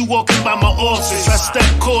feet when you walking by my office. I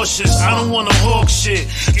step cautious, I don't wanna hawk shit.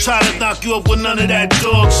 Try to knock you up with none of that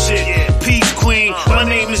dog shit. Peace, queen, my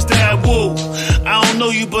name is Dad Woo. I don't know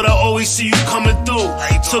you, but I always see you coming through.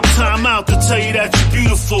 Took time out to tell you that you're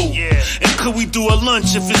beautiful. And could we do a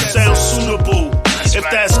lunch if it sounds suitable? If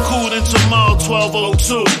that's cool, then tomorrow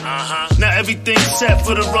 12:02. Now everything's set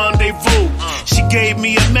for the rendezvous. She gave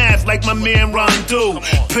me a math like my man Rondu.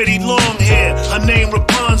 Pretty long hair, her name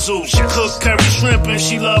Rapunzel. She cook curry shrimp and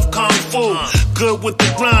she love kung fu. Good with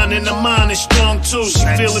the grind and the mind is strong too. She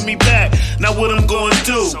feeling me back, now what I'm gonna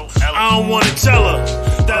do? I don't wanna tell her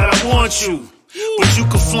that I want you, but you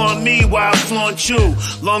can flaunt me while I flaunt you.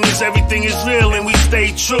 Long as everything is real and we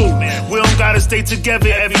stay true. We don't gotta stay together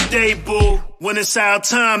every day, boo. When it's our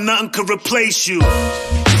time, nothing could replace you.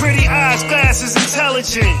 Pretty eyes, glasses,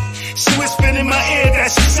 intelligent. She whispered in my ear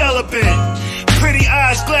that she's celibate. Pretty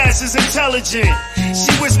eyes, glasses, intelligent.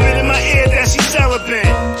 She whispered in my ear that she's celibate.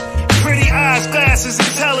 Pretty eyes, glasses,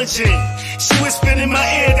 intelligent. She whispered in my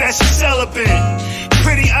ear that she's celibate.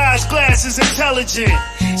 Pretty eyes, glasses, intelligent.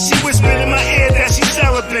 She whispered in my ear that she's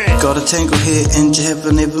celibate. Got a tangle here and you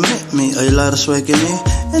haven't ever met me. A lot of swag in here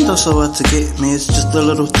and also out to get me. It's just the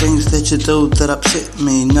little things that you do that upset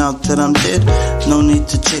me. Now that I'm dead, no need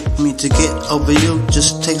to check me to get over you.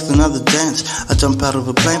 Just takes another dance. I jump out of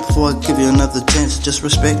a plane before I give you another chance. Just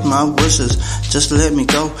respect my wishes, just let me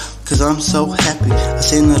go, cause I'm so happy. I've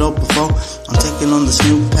seen it all before. I'm taking on this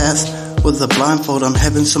new path with a blindfold. I'm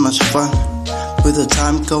having so much fun. With the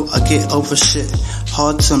time go, I get over shit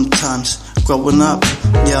hard sometimes. Growing up,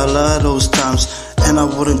 yeah, I love those times, and I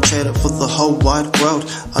wouldn't trade it for the whole wide world.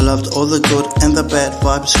 I loved all the good and the bad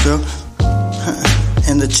vibes, girl,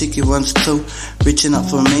 and the cheeky ones too. Reaching out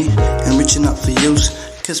for me and reaching out for you.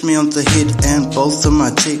 Kiss me on the head and both of my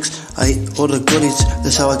cheeks. I eat all the goodies,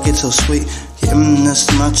 that's how I get so sweet. Getting this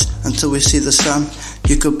much until we see the sun.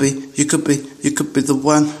 You could be the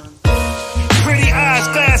one. Pretty eyes,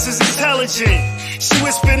 glasses, intelligent. She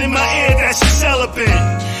whispered in my ear that she's celibate.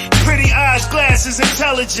 Pretty eyes, glasses,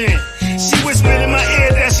 intelligent. She whispered in my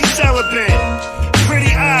ear that she's celibate.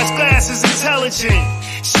 Pretty eyes, glasses, intelligent.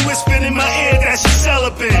 She whispered in my ear that she's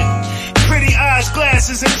celibate. Pretty eyes,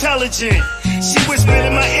 glasses, intelligent. She whispered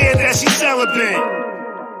in my ear that she's celibate.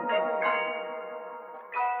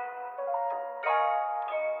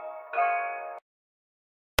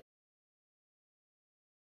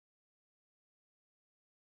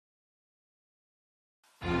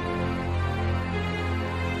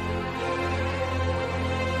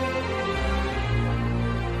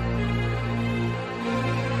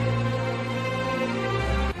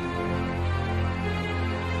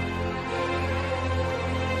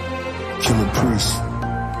 killer priest.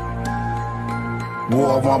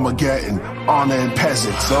 War of Armageddon, honor and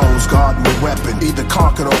peasants. Those guarding the weapon, either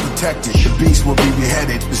conquered or protected. The beast will be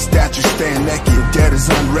beheaded, the statue stand naked. The dead is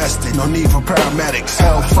unrested, no need for paramedics.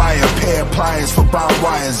 Hellfire, pair pliers for barbed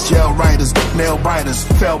wires. Jail writers, nail biters,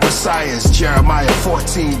 fell messiahs. Jeremiah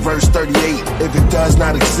 14 verse 38. If it does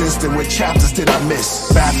not exist, then what chapters did I miss?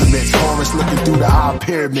 Baphomets, Horus looking through the eye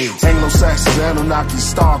pyramids. Anglo-Saxons, Anunnaki,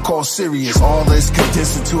 star called Sirius. All this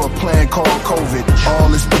condensed into a plan called COVID.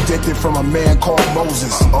 All is predicted from a man called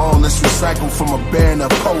Moses. All this recycled from a band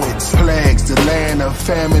of poets. Plagues, the land of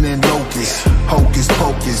famine and locusts. Hocus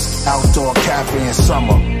pocus, outdoor cafe in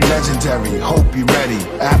summer. Legendary, hope you ready.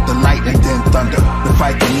 After lightning, then thunder. The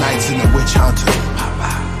Viking knights and the witch hunter.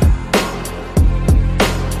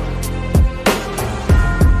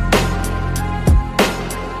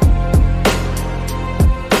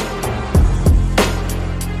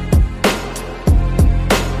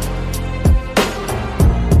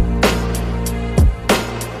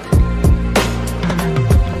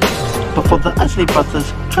 Before the Isley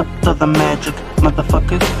brothers tripped all the magic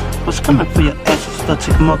motherfuckers was coming for your asses. They'll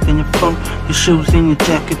take more than your phone, your shoes and your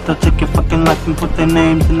jacket. They'll take your fucking life and put their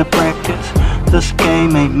names in the brackets. This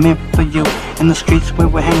game ain't meant for you. In the streets where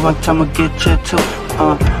we hang, one time we'll get you too.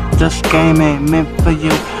 This game ain't meant for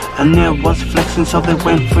you. And there was flexing, so they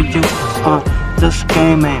went for you. This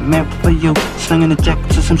game ain't meant for you. Slinging the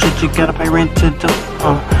jackets or some shit you gotta pay rent to do.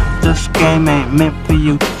 This game ain't meant for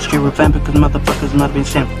you. Straight revamp because motherfuckers not being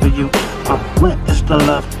sent for you. Where is the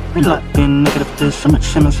love? We like being negative, there's so much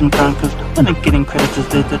shame and some crime. Cause when they're getting credit, is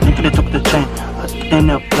the nigga that took the chain. They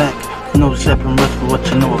know black, no zap and rush, but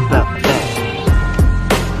what you know about that?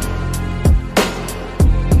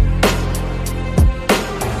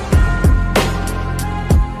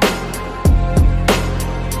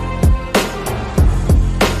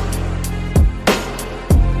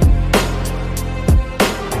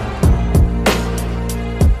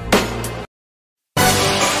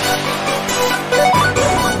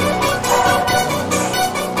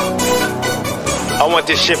 I want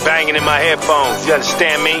this shit banging in my headphones, you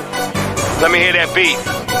understand me? Let me hear that beat.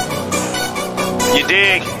 You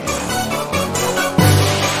dig?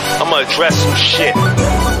 I'ma address some shit.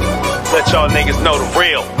 Let y'all niggas know the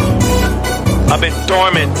real. I've been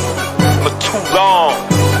dormant for too long,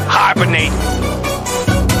 hibernating.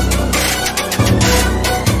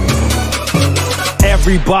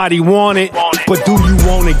 Everybody want it, but do you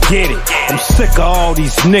wanna get it? I'm sick of all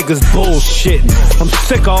these niggas bullshitting. I'm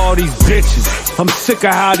sick of all these bitches. I'm sick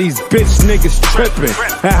of how these bitch niggas tripping,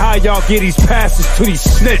 and how y'all get these passes to these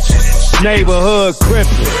snitches. Neighborhood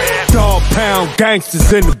crippin', dog pound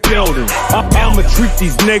gangsters in the building. I'ma treat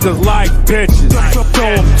these niggas like bitches. Throw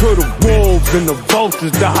them to the wolves and the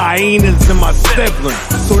vultures, the hyenas and my siblings,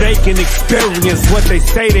 so they can experience what they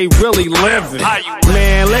say they really living.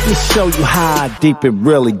 Man, let me show you how deep it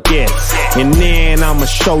really gets, and then I'ma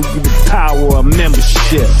show you the power of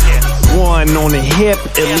membership. One on the hip,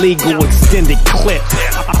 illegal extended clip.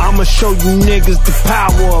 I'ma show you niggas the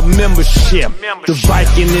power of membership. The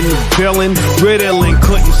Viking in the villain, Ritalin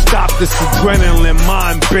couldn't stop this adrenaline.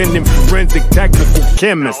 Mind-bending forensic technical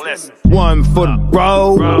chemist. One for the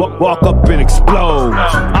road, walk up and explode.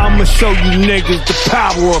 I'ma show you niggas the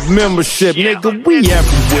power of membership. Nigga, we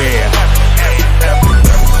everywhere.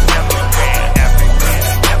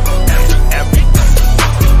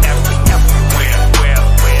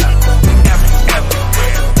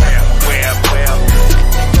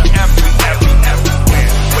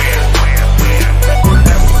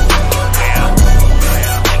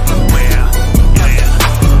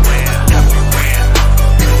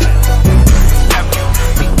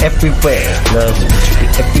 Everywhere, love to be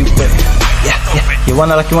everywhere. Yeah. You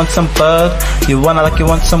wanna like you want some bug, you wanna like you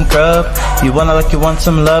want some grub, you wanna like you want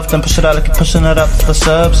some love, then push it out like you're pushing it out to the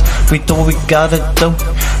subs. We do what we gotta do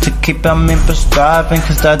to keep our members driving,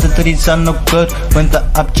 cause the other duties are no good when the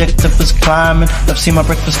objective is climbing. I've seen my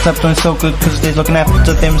breakfast club doing so good cause they're looking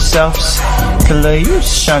after themselves. Killer, you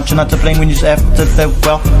shine, you're not to blame when you're after their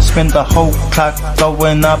wealth. Spend the whole clock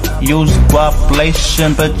going up, use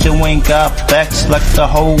guaplation, but you ain't got backs like the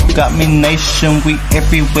whole got me nation. We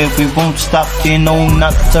everywhere, we won't stop, you know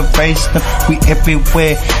not to raise them. We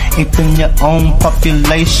everywhere, even your own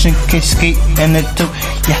population. Kski and it too,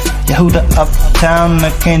 yeah, who the uptown,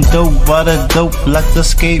 I can't do what I do, like the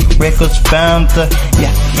skate records founder,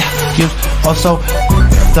 yeah, you also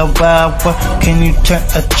the wild one. Can you turn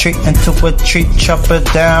a treat into a treat? Chop it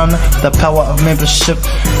down. The power of membership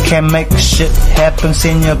can make shit happen.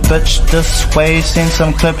 Seen your bitch this way. Seen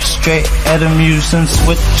some clips straight at him using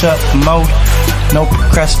switch up mode. No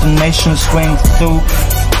procrastination, swing through.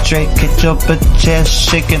 Straight, get your bitch ass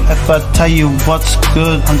shaking. If I tell you what's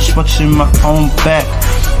good, I'm just watching my own back.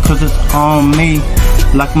 Cause it's on me,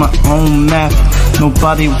 like my own map.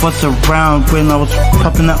 Nobody was around when I was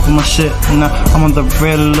popping out with my shit. Now I'm on the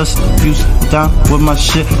red list, views down with my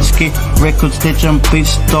shit. Kski records, they jump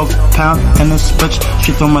beats, dog pound and this bitch.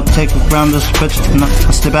 She throw my take around this bitch. Now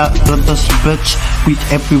I step out of this bitch. We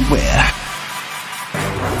everywhere.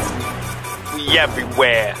 We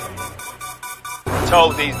everywhere.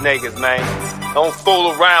 Told these niggas, man, don't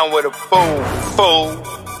fool around with a fool,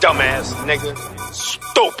 dumbass nigga,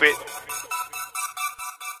 stupid.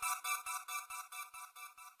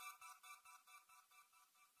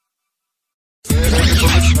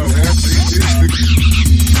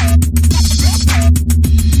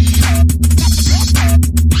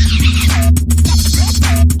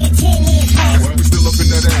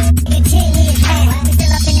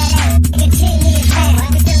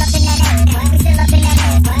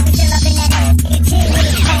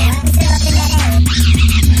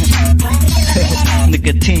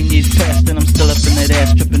 Nigga, 10 years past and I'm still up in that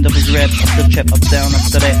ass. Tripping double grab, up the trap, up down,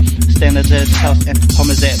 after that. Standards at his house and home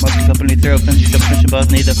is at. Most company throw fins, you drop pension bars,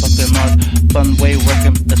 need a fucking mod. Fun way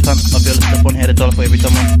working, that's fun. I'll be able to step on, had $1 for every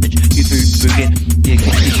time on bitch. You through, boogie. Yeah,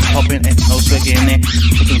 keep popping and no swag in there.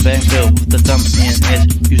 Chicken bang bill with the thumb in edge.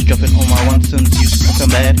 You's dropping all my ones and you's fucking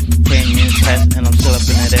bad. 10 years past and I'm still up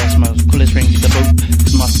in that ass. My coolest ring, get the boot,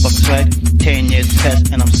 cause my fuck swag. 10 years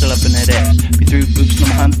past and I'm still up in that ass. Be through boots, no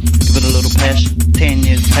hand, give it a little pass. 10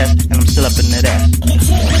 years past and I'm still up in that ass.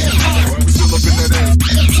 Still up in that ass.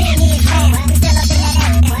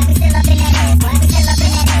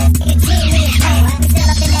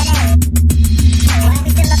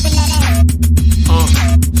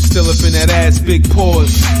 Still up in that ass, big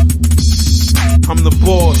pause. I'm the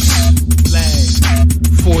boss.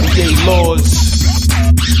 48 laws.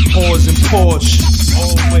 Pause and Porsche.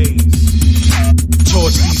 Always.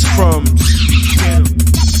 Torch these crumbs.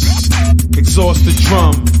 Exhaust the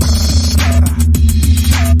drum.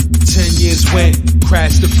 10 years went,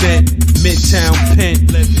 crashed the vent. Midtown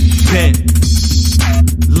Pent, bent.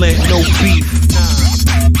 Lent no beef.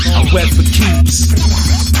 I'm wet for keeps.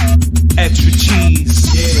 Extra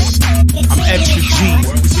cheese, yeah. I'm extra G.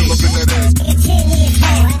 Still up in that ass.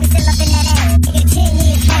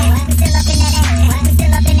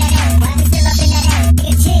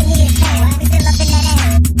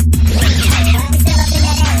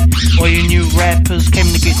 All you new rappers came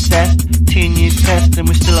to get sassed. 10 years past and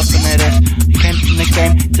we still up in that ass. You came in the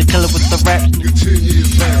game to kill it with the raps. 10 years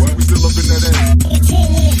past, we still up in that ass. 10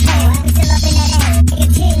 years past, we still up in that ass.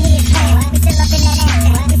 10 years past, we still up in that ass.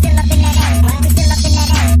 We still up in that ass. We still up in that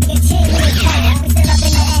ass. 10 years past, we still up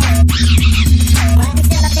in that ass. We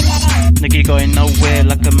still up in that ass. Nigga, you going nowhere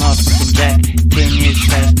like a motherfucking jack. 10 years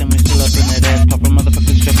past and we still up in that ass. Pop a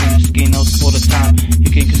motherfucking strap in your skin notes all the time. You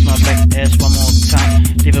can kiss my back ass one more time.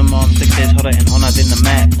 Leave him on 6 days hotter and hotter than the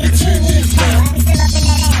mat. 10 years past, we still up in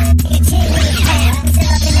that ass. 10 years past, we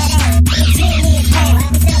still up in that ass. 10 years past,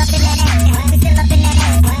 we still up in that ass. We still up in that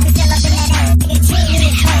ass. We still up in that ass. 10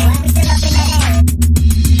 years past, we still up in that ass.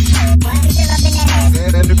 We still up in that ass.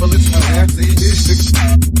 Man, that nigga listen to that. See this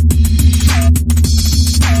nigga.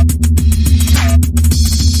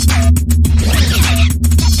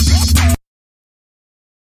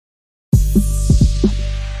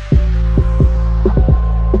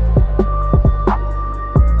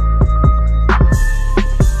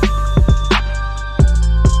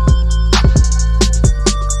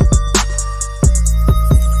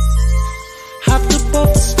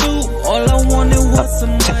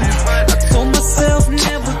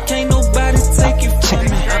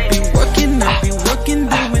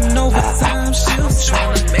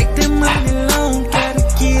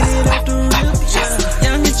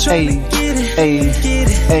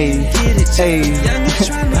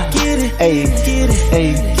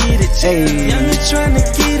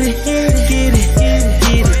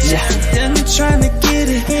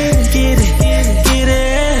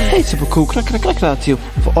 Hey, super cool, click it out to you.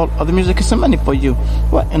 For all other music and some money for you.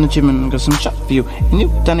 What in the gym and got some shot for you. And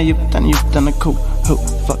you've done it cool. Who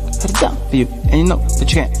fuck had it down for you. And you know that you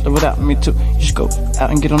can't live without me too. You should go out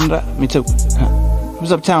and get on that, me too.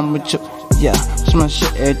 Who's uptown with you? Yeah, some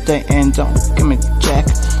shit every day and don't give me jack.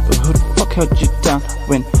 But who the fuck held you down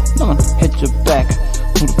when no one hit your back?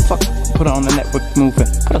 Who the fuck put on the network moving?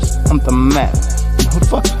 Put us on the map. And who the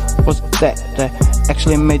fuck was that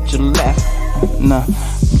actually made you laugh? Nah,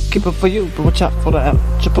 keep it for you, but watch out for the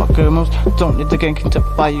Chewbacca moves. Don't need the gang to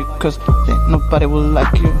buy you, cause ain't nobody will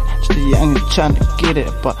like you. Just the young trying to get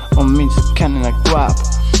it, but on means cannon like guap.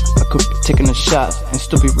 I could be taking a shot and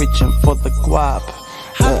still be reaching for the guap.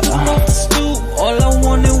 Hopped up off the stoop, all I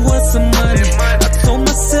wanted was some money. I told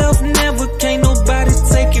myself never, can't nobody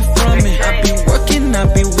take it from me. I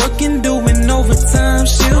be working, doing overtime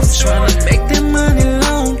shifts, trying to make that money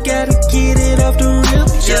long, gotta get it off the rip.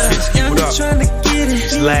 Just young and trying to get it,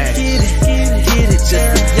 get it.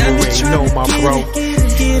 Just young and trying to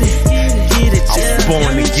get it, I was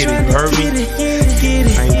born to get it, you heard me?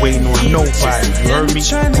 I ain't waiting on nobody, you heard me?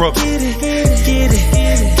 Brooklyn.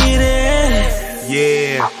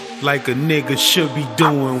 Yeah, like a nigga should be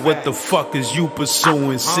doing. What the fuck is you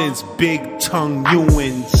pursuing since Big Tongue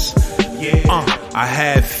Ewins? I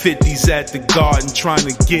had 50s at the garden trying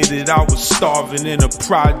to get it. I was starving in a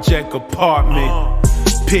project apartment.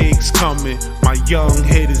 Pigs coming, my young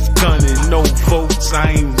head is gunning. No votes,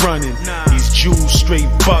 I ain't running. These Jews straight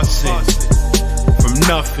bussin'. From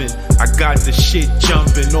nothing, I got the shit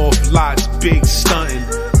jumping off lots, big stunting.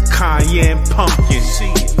 Cayenne pumpkin,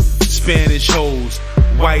 Spanish hoes,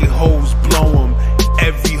 white hoes blow 'em.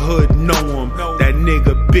 Every hood know 'em. That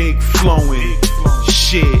nigga big flowing.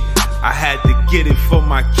 Shit, I had to get it for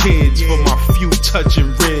my kids, for my few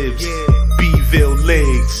touching ribs. Beeville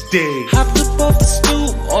legs, dig. Hopped up off the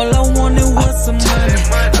stoop, all I wanted was some money.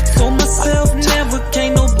 I told myself never,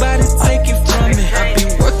 can't nobody take it from me.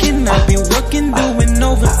 I be working, doing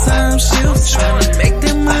overtime shifts, trying to make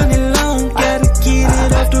that money long, gotta get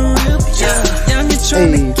it off the rip. Just young and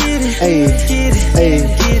trying to get it,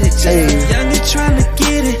 Just young and trying to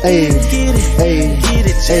get it,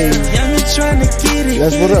 Just young and trying to get it,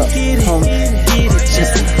 That's what up.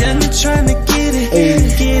 Just young and trying to get it,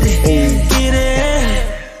 get it.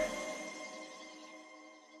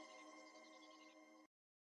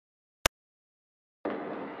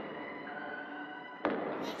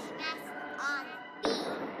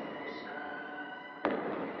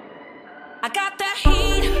 I got that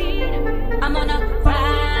heat, I'm on a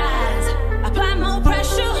rise. Apply more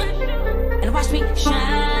pressure and watch me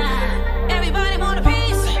shine. Everybody want a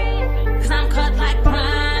piece, cause I'm cut like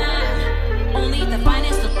prime. Only the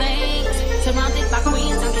finest of things, surrounded by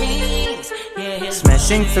queens and kings. Yeah,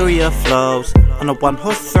 Smashing through your flows on a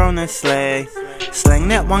one-horse throne and sleigh. Slang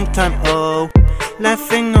that one time, oh,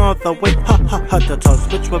 laughing all the way, ha ha ha. The toes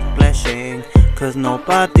which were flashing, cause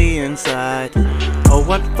nobody inside. Oh,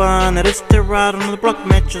 what fun it is to ride on the block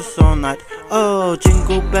mattress all night. Oh,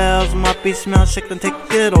 jingle bells, moppy smell, shake and take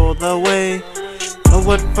it all the way. Oh,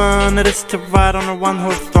 what fun it is to ride on a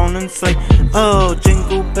one-horse throne and sleigh. Oh,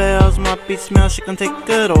 jingle bells, moppy smell, shake and take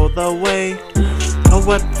it all the way. Oh,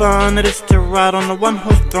 what fun it is to ride on a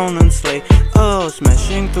one-horse throne and sleigh. Oh,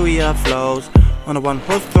 smashing through your flows on a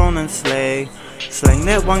one-horse throne and sleigh. Slang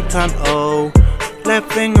that one time, oh,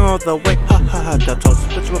 laughing all the way, ha ha ha. The toes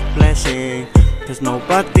which were flashing, there's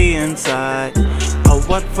nobody inside. Oh,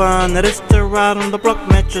 what fun it is to ride on the block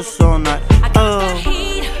mattress all night. Oh,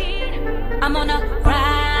 I'm on a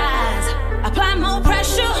rise. Apply more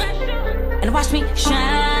pressure and watch me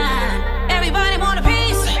shine. Everybody want a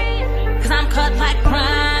piece, cause I'm cut like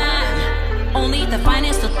prime. Only the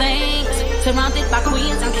finest of things, surrounded by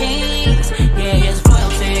queens and kings. Yeah, it's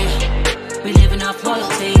royalty, we living off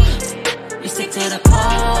loyalty. We stick to the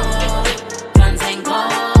code, guns and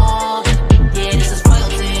gold. Yeah, this is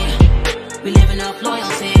royalty, we living off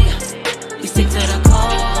loyalty. We stick to the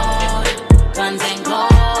code, guns and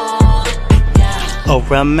gold. Yeah. oh,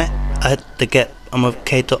 where I'm at, I hit the gap. I'm with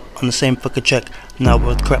K-Dot on the same fucking track. Now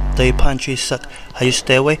with crap, the pine trees suck. How you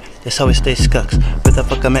stay away? That's how we stay scucks. With the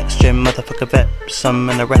fucking extra motherfucking vet. Some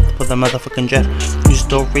in a rat for the motherfucking jet. New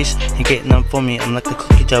stories, you getting them for me. I'm like a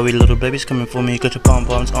cookie Joey, little babies coming for me. Got your palm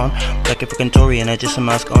bombs on, like a fucking Tory, and I just a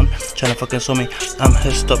mask on. Tryna fucking saw me. I'm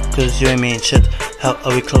pissed up cause you ain't me and shit. How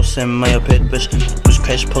are we close in my bed, bitch? Push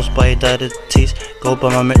crash post by tease. Go buy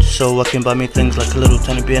my merch so I can buy me things like a little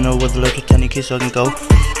tiny piano with a little tiny key so I can go.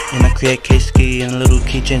 And I create Kski and a little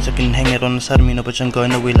keychain so I can hang it on the side of me. No, but I'm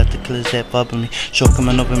going away like the killers that bother me. Sure,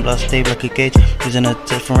 coming up and blast Dave like a gauge. Using a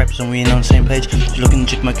different raps and we ain't on the same page. You looking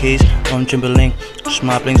to check my keys, I'm dribbling.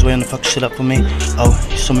 Smart blings way on the fuck shit up for me. Oh,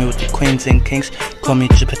 you saw me with the queens and kings. Call me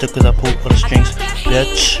Geppetto cause I pull all the strings,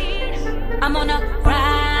 bitch. I'm on a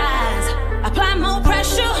rise. Apply more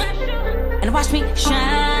pressure and watch me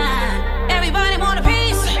shine. Everybody want a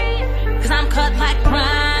piece, cause I'm cut like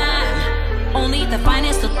prime. Only the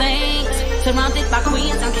finest of things, surrounded by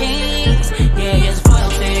queens and kings. Yeah, it's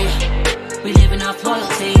royalty, we living off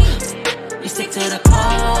loyalty. We stick to the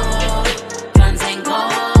code, guns and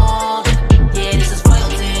gold. Yeah, this is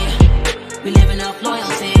royalty, we living off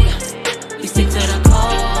loyalty.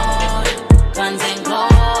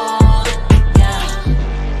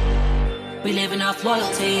 off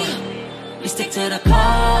loyalty. We stick to the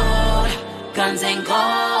code, guns and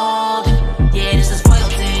gold. Yeah, this is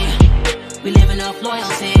royalty. We living off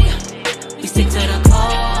loyalty. We stick to the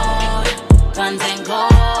code, guns and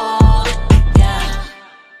gold. Yeah.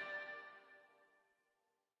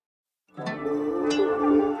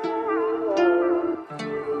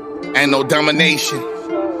 Ain't no domination.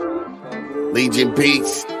 Legion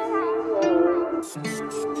Beats.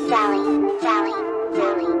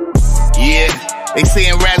 Yeah, they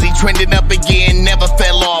saying Razzie trending up again, never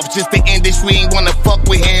fell off. Just the industry ain't wanna fuck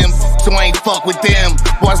with him, so I ain't fuck with them.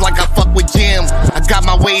 Boys like I fuck with Jim. I got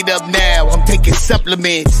my weight up now, I'm taking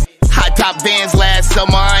supplements. High top Vans last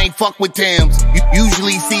summer, I ain't fuck with Timbs. You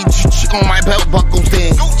usually see on my belt buckles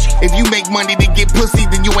then. If you make money to get pussy,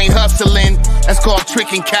 then you ain't hustling. That's called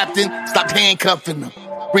tricking, Captain. Stop handcuffing them.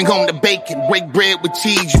 Bring home the bacon, break bread with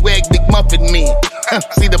cheese, you egg McMuffin men.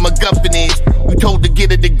 See the MacGuffin is, you told to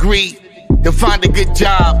get a degree, to find a good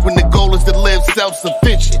job when the goal is to live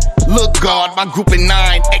self-sufficient. Look God, my group of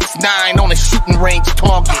 9, X9 on a shooting range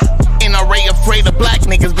target. NRA afraid of black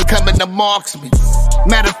niggas becoming the marksman.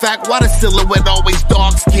 Matter of fact, why the silhouette always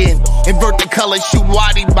dark skin? Invert the color, shoot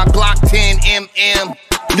waddy by Glock 10 MM.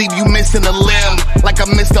 Leave you missing a limb, like I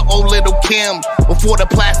missed the old little Kim before the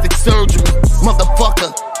plastic surgery.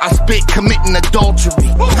 Motherfucker, I spit committing adultery.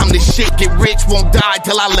 I'm the shit, get rich, won't die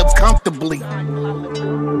till I live comfortably.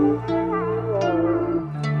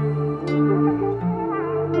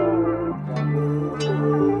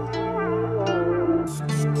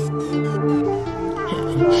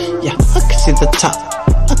 Yeah, I can see the top.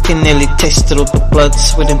 I can nearly taste it, all the blood,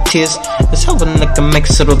 sweat and tears. It's how a nigga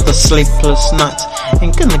makes it, all the sleepless nights.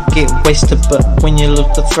 Ain't gonna get wasted, but when you lose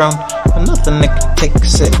the throne, another nigga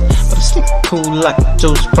takes it. But I sleep cool like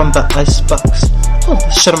Juice from the icebox. All the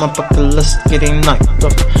shit on my bucket list getting knocked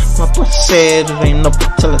up. My boy said it ain't over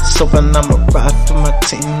till it's over, and I'ma ride for my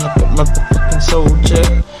team like a motherfucking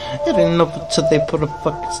soldier. It ain't over till they put a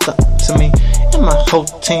fucking stop to me. And my whole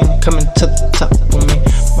team coming to the top of me.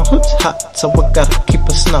 My hood's hot, so I gotta keep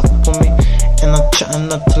a snap on me. And I'm trying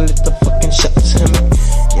not to let the fucking shots hit me.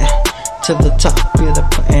 Yeah, to the top, be the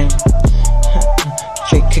plan.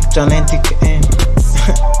 Straight kick down and dig in.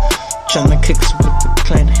 Tryna kick with the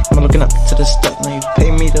clan. I'm looking up to the start, now you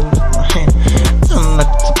pay me to lift my hand. I don't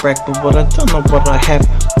like to brag, but what I don't know what I have.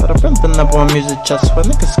 But I run the number one music charts where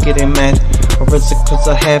niggas getting mad. Or is it cause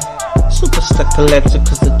I have super stuck collapsing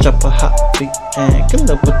cause the drop a hot beat and get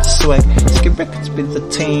up with the swag. Kski Records be the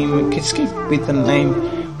team and Kski be the name.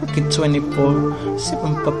 Working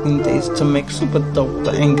 24/7 fucking days to make super dope.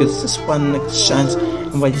 The angers, this one nigga shines.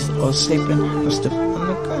 And while you all sleeping, I'm still on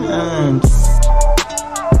the grind.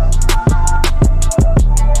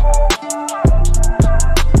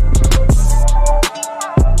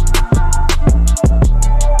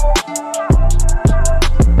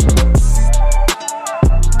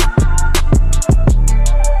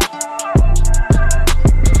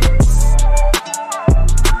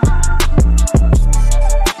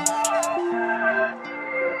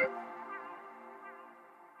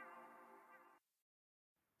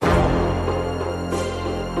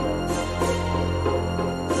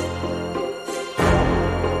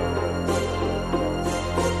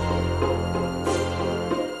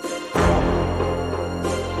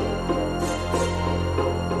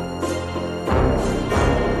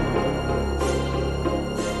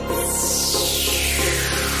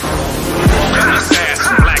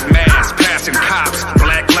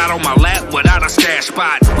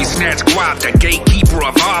 We snatch guap, the gatekeeper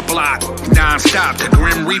of our block. Non-stop, the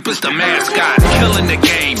Grim Reaper's the mascot. Killing the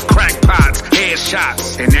game, crackpots,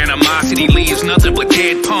 headshots. And animosity leaves nothing but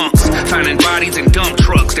dead punks. Finding bodies in dump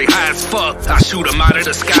trucks, they high as fuck. I shoot them out of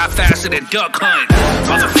the sky faster than duck hunt.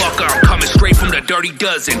 Motherfucker, I'm coming straight from the dirty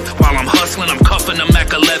dozen. While I'm hustling, I'm cuffing the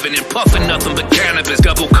Mac 11 and puffing nothing but cannabis.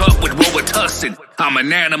 Double cup with Robitussin. I'm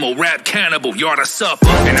an animal, rap cannibal, you're the supper.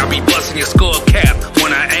 And I be busting your skull cap.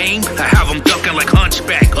 When I aim, I have them ducking like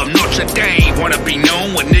Hunchback of Notre Dame. Wanna be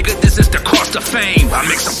known with nigga, this is the cost of fame. I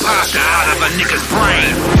make some pasta out of a nigga's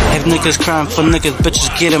brain. Have niggas crying for niggas,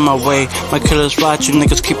 bitches get in my way. My killers ride you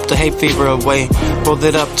niggas, keep the hate fever away. Roll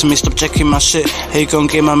it up to me, stop checking my shit. How you gon'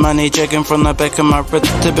 get my money, checking from the back of my wrist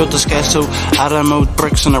to build this castle. I done moved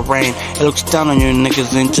bricks in the rain. It looks down on you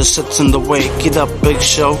niggas and just sits in the way. Get up, big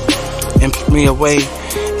show, and put me away.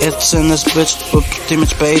 It's in this bitch with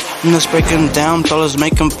demons paid. I'm just breaking down, dollars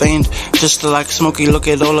make them faint. Just like Smokey, look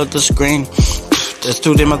at all of the screen. Just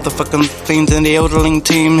do them motherfucking things in the yodeling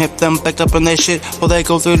team. Hit them back up in their shit while they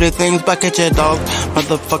go through their things. Back at your dog,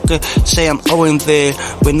 motherfucker. Say I'm owing there.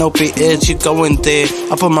 With no BS, you going there.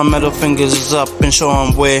 I put my middle fingers up and show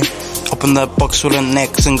them where. Open that box with the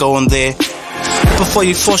necks and go in there. Before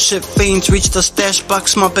you force shit fiends reach the stash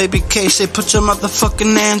box, my baby K say put your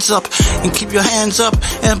motherfucking hands up and keep your hands up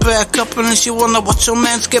and back up unless you wanna watch your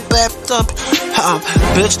mans get backed up. Ha,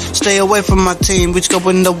 bitch, stay away from my team. We just go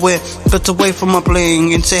in the way, but away from my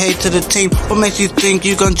bling and say hey to the team. What makes you think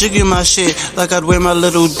you gon' jiggle my shit like I'd wear my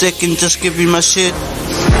little dick and just give you my shit?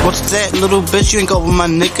 What's that, little bitch? You ain't go with my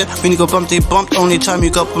nigga. When you go bumpty bump, only time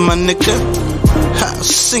you go with my nigga. Ha,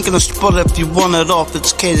 sink in a spot if you want it off.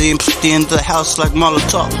 It's Kski and put you in the house like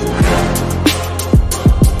Molotov.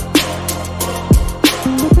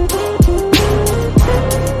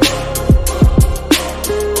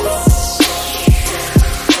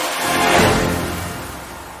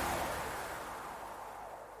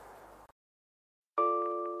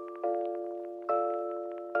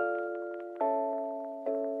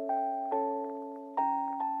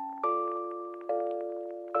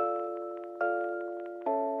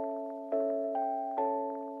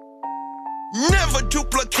 Never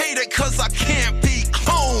duplicate it cause I can't be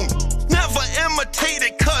cloned. Never imitate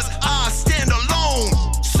it cause I stand alone.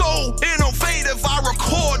 So innovative, I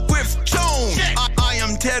record with Joan. I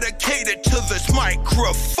am dedicated to this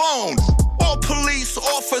microphone. All police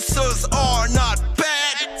officers are not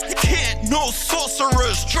bad. Can't no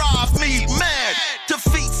sorcerers drive me mad.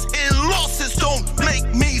 Defeats and losses don't make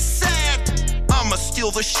me sad. I'ma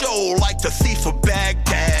steal the show like the thief of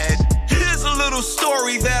Baghdad. Here's a little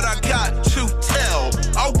story that I got to tell.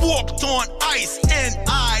 I walked on ice and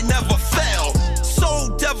I never fell.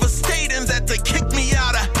 So devastating that they kicked me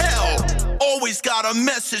out of hell. Always got a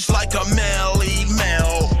message like a mail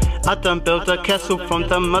email. I done built a castle from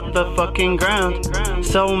the motherfucking ground.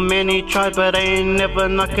 So many tried but I ain't never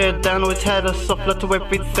knock it down. Always had a soft lot to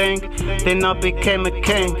everything. Then I became a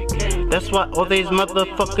king. That's why all these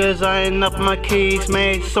motherfuckers eyeing up my keys.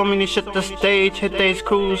 Made so many shit the stage. Hit these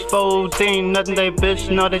crews folding. Nothing they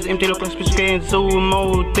bitch. Nowadays empty look like speech getting zoom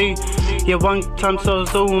OD. Yeah, one time so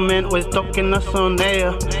zoom in. Always docking us on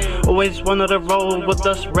air. Always wanted to roll with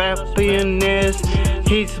us rap pioneers.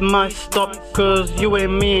 He's my stop cause you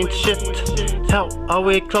and me ain't shit. How are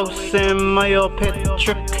we close in my old pet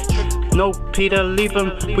trick? No Peter, leave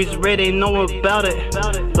him, we's ready, know about it.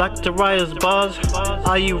 Like the riot's bars,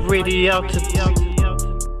 are you ready out to...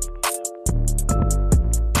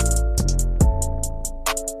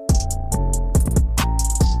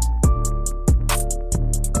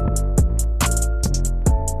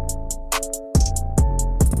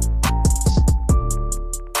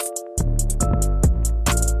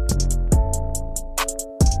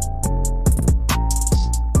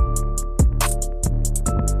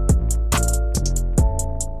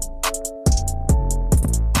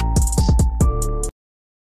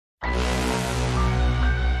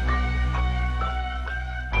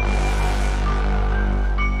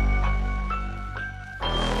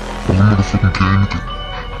 motherfucking game with it.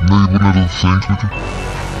 No, you one of those things with it.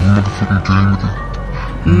 Motherfucking game with it.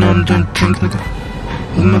 No, I don't drink, nigga.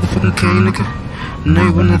 Motherfucking K, nigga. No,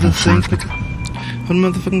 you one of those things, nigga.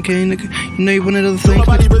 Motherfucking K, nigga. You know you one of those things.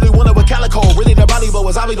 Nobody really wanted with calico. Really the body blow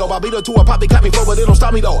is zombie though. I beat her to a poppy copy flow, but it don't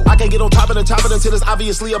stop me though. I can't get on top of it until it's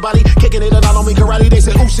obviously a body. Kicking it and I don't mean karate. They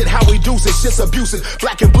say, ooh shit, how we do this? Shit's abusive.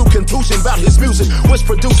 Black and blue contusion about his music. Which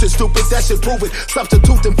produces stupid, that shit prove it.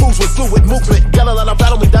 Substitute and fools with fluid movement. Yellow let them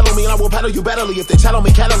battle me, and I will battle you battily. If they chattel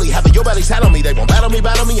me, catally. Having your body saddle me. They won't battle me.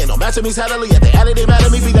 Ain't no matching me saddily. If they added, they mad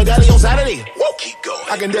at me. Be their daddy on Saturday. Whoa, keep going.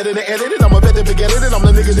 I can dead it and edit it. I'm a bet that forget it. I'm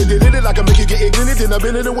the nigga that did it. I can make you get ignorant. Then I've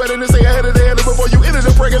been in the wedding and say ahead of the end before you enter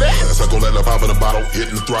the break of that. As I go let the pop in the bottle,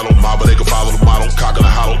 hitting the throttle, mob, but they can follow the model, cocking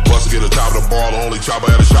the hollow, bust to get a top of the ball, the only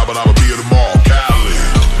chopper at the shop, and I'ma be at the mall, Cali.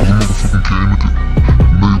 I'm a motherfucking game with it.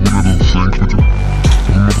 Know you one of those things with it.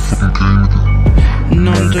 I'm a motherfucking game with it.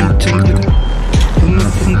 No, I don't take nigga. I'm a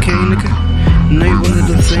motherfucking K, nigga. Know you one of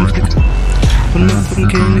those things, nigga. I'm a motherfucking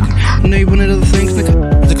K, nigga. Know you one of those things, nigga.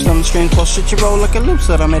 Six on the screen, plus shit you roll like a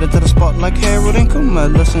loser. I made it to the spot like Harold and Kuma.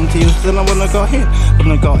 Listen to you still I wanna go here.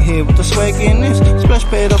 When I got here with the swag in this. Splash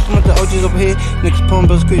paid up with the OGs over here. Niggas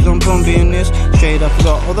pombas, squeeze on Bombi in this. Straight up,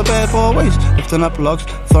 got all the bad boy ways. Lifting up logs,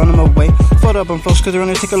 throwing them away. Fought up and floss, cause they're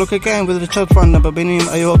only take a look again. With the chug front number, Beanie,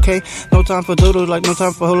 are you okay? No time for doodles, like no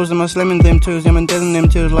time for holos. Am I slamming them twos? I'm dead in them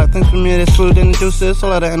twos. Like thanks for me, this food and the juices.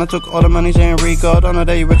 All of that, and I took all the monies in regard. On a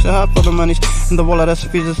day, you work so hard for the monies. In the wallet, that's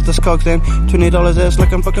refuses the cogs then. $20 ass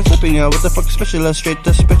like I'm fucking slipping, yo. What the fuck specialist? Straight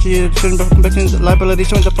to special. Shouldn't be fucking betting liability.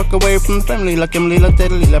 Swing the fuck away from the family. Like Emily, like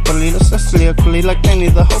Deadly, like Polly, like Cecily, equally like Danny.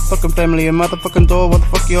 The whole fucking family. A motherfucking door. What the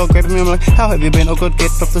fuck you all grabbing me? I'm like, how have you been? Oh good,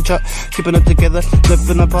 get off the chat. Keeping it together,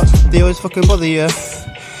 living apart. They always fucking bother you.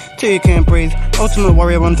 till you can't breathe. Ultimate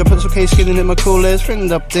warrior, one drop, put some Kski in it, my cool ass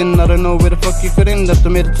friend up. Then I don't know where the fuck you could end up. I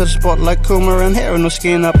made it to the spot like Kuma and hair and no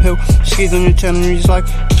skiing uphill. Skis on your channel, and you're just like,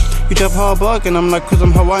 you drop hard bargain. I'm like, cause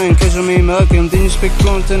I'm Hawaiian, casual me American. Then you speak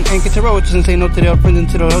fluent and ain't get to roll, just and say no to the old friends and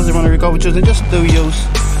to the others. They wanna regard with yours and just do yours.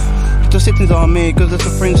 Just sittings on me, cause that's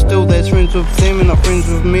a friend still that's friends with them and not friends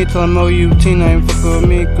with me. Till I know you, Tina, ain't fuck with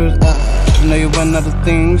me, cause I know you run other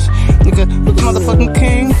things. Nigga, who's the motherfucking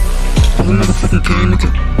king? I'm the motherfucking king,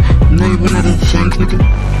 nigga. I know you run other things, nigga.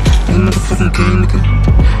 I'm the motherfucking king, nigga.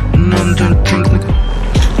 I know I'm trying to think, nigga.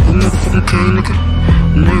 I'm the motherfucking king, nigga.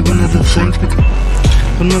 I know you run other things, nigga.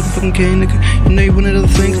 I'm the motherfucking king, nigga. You know you run other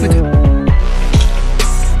things, nigga.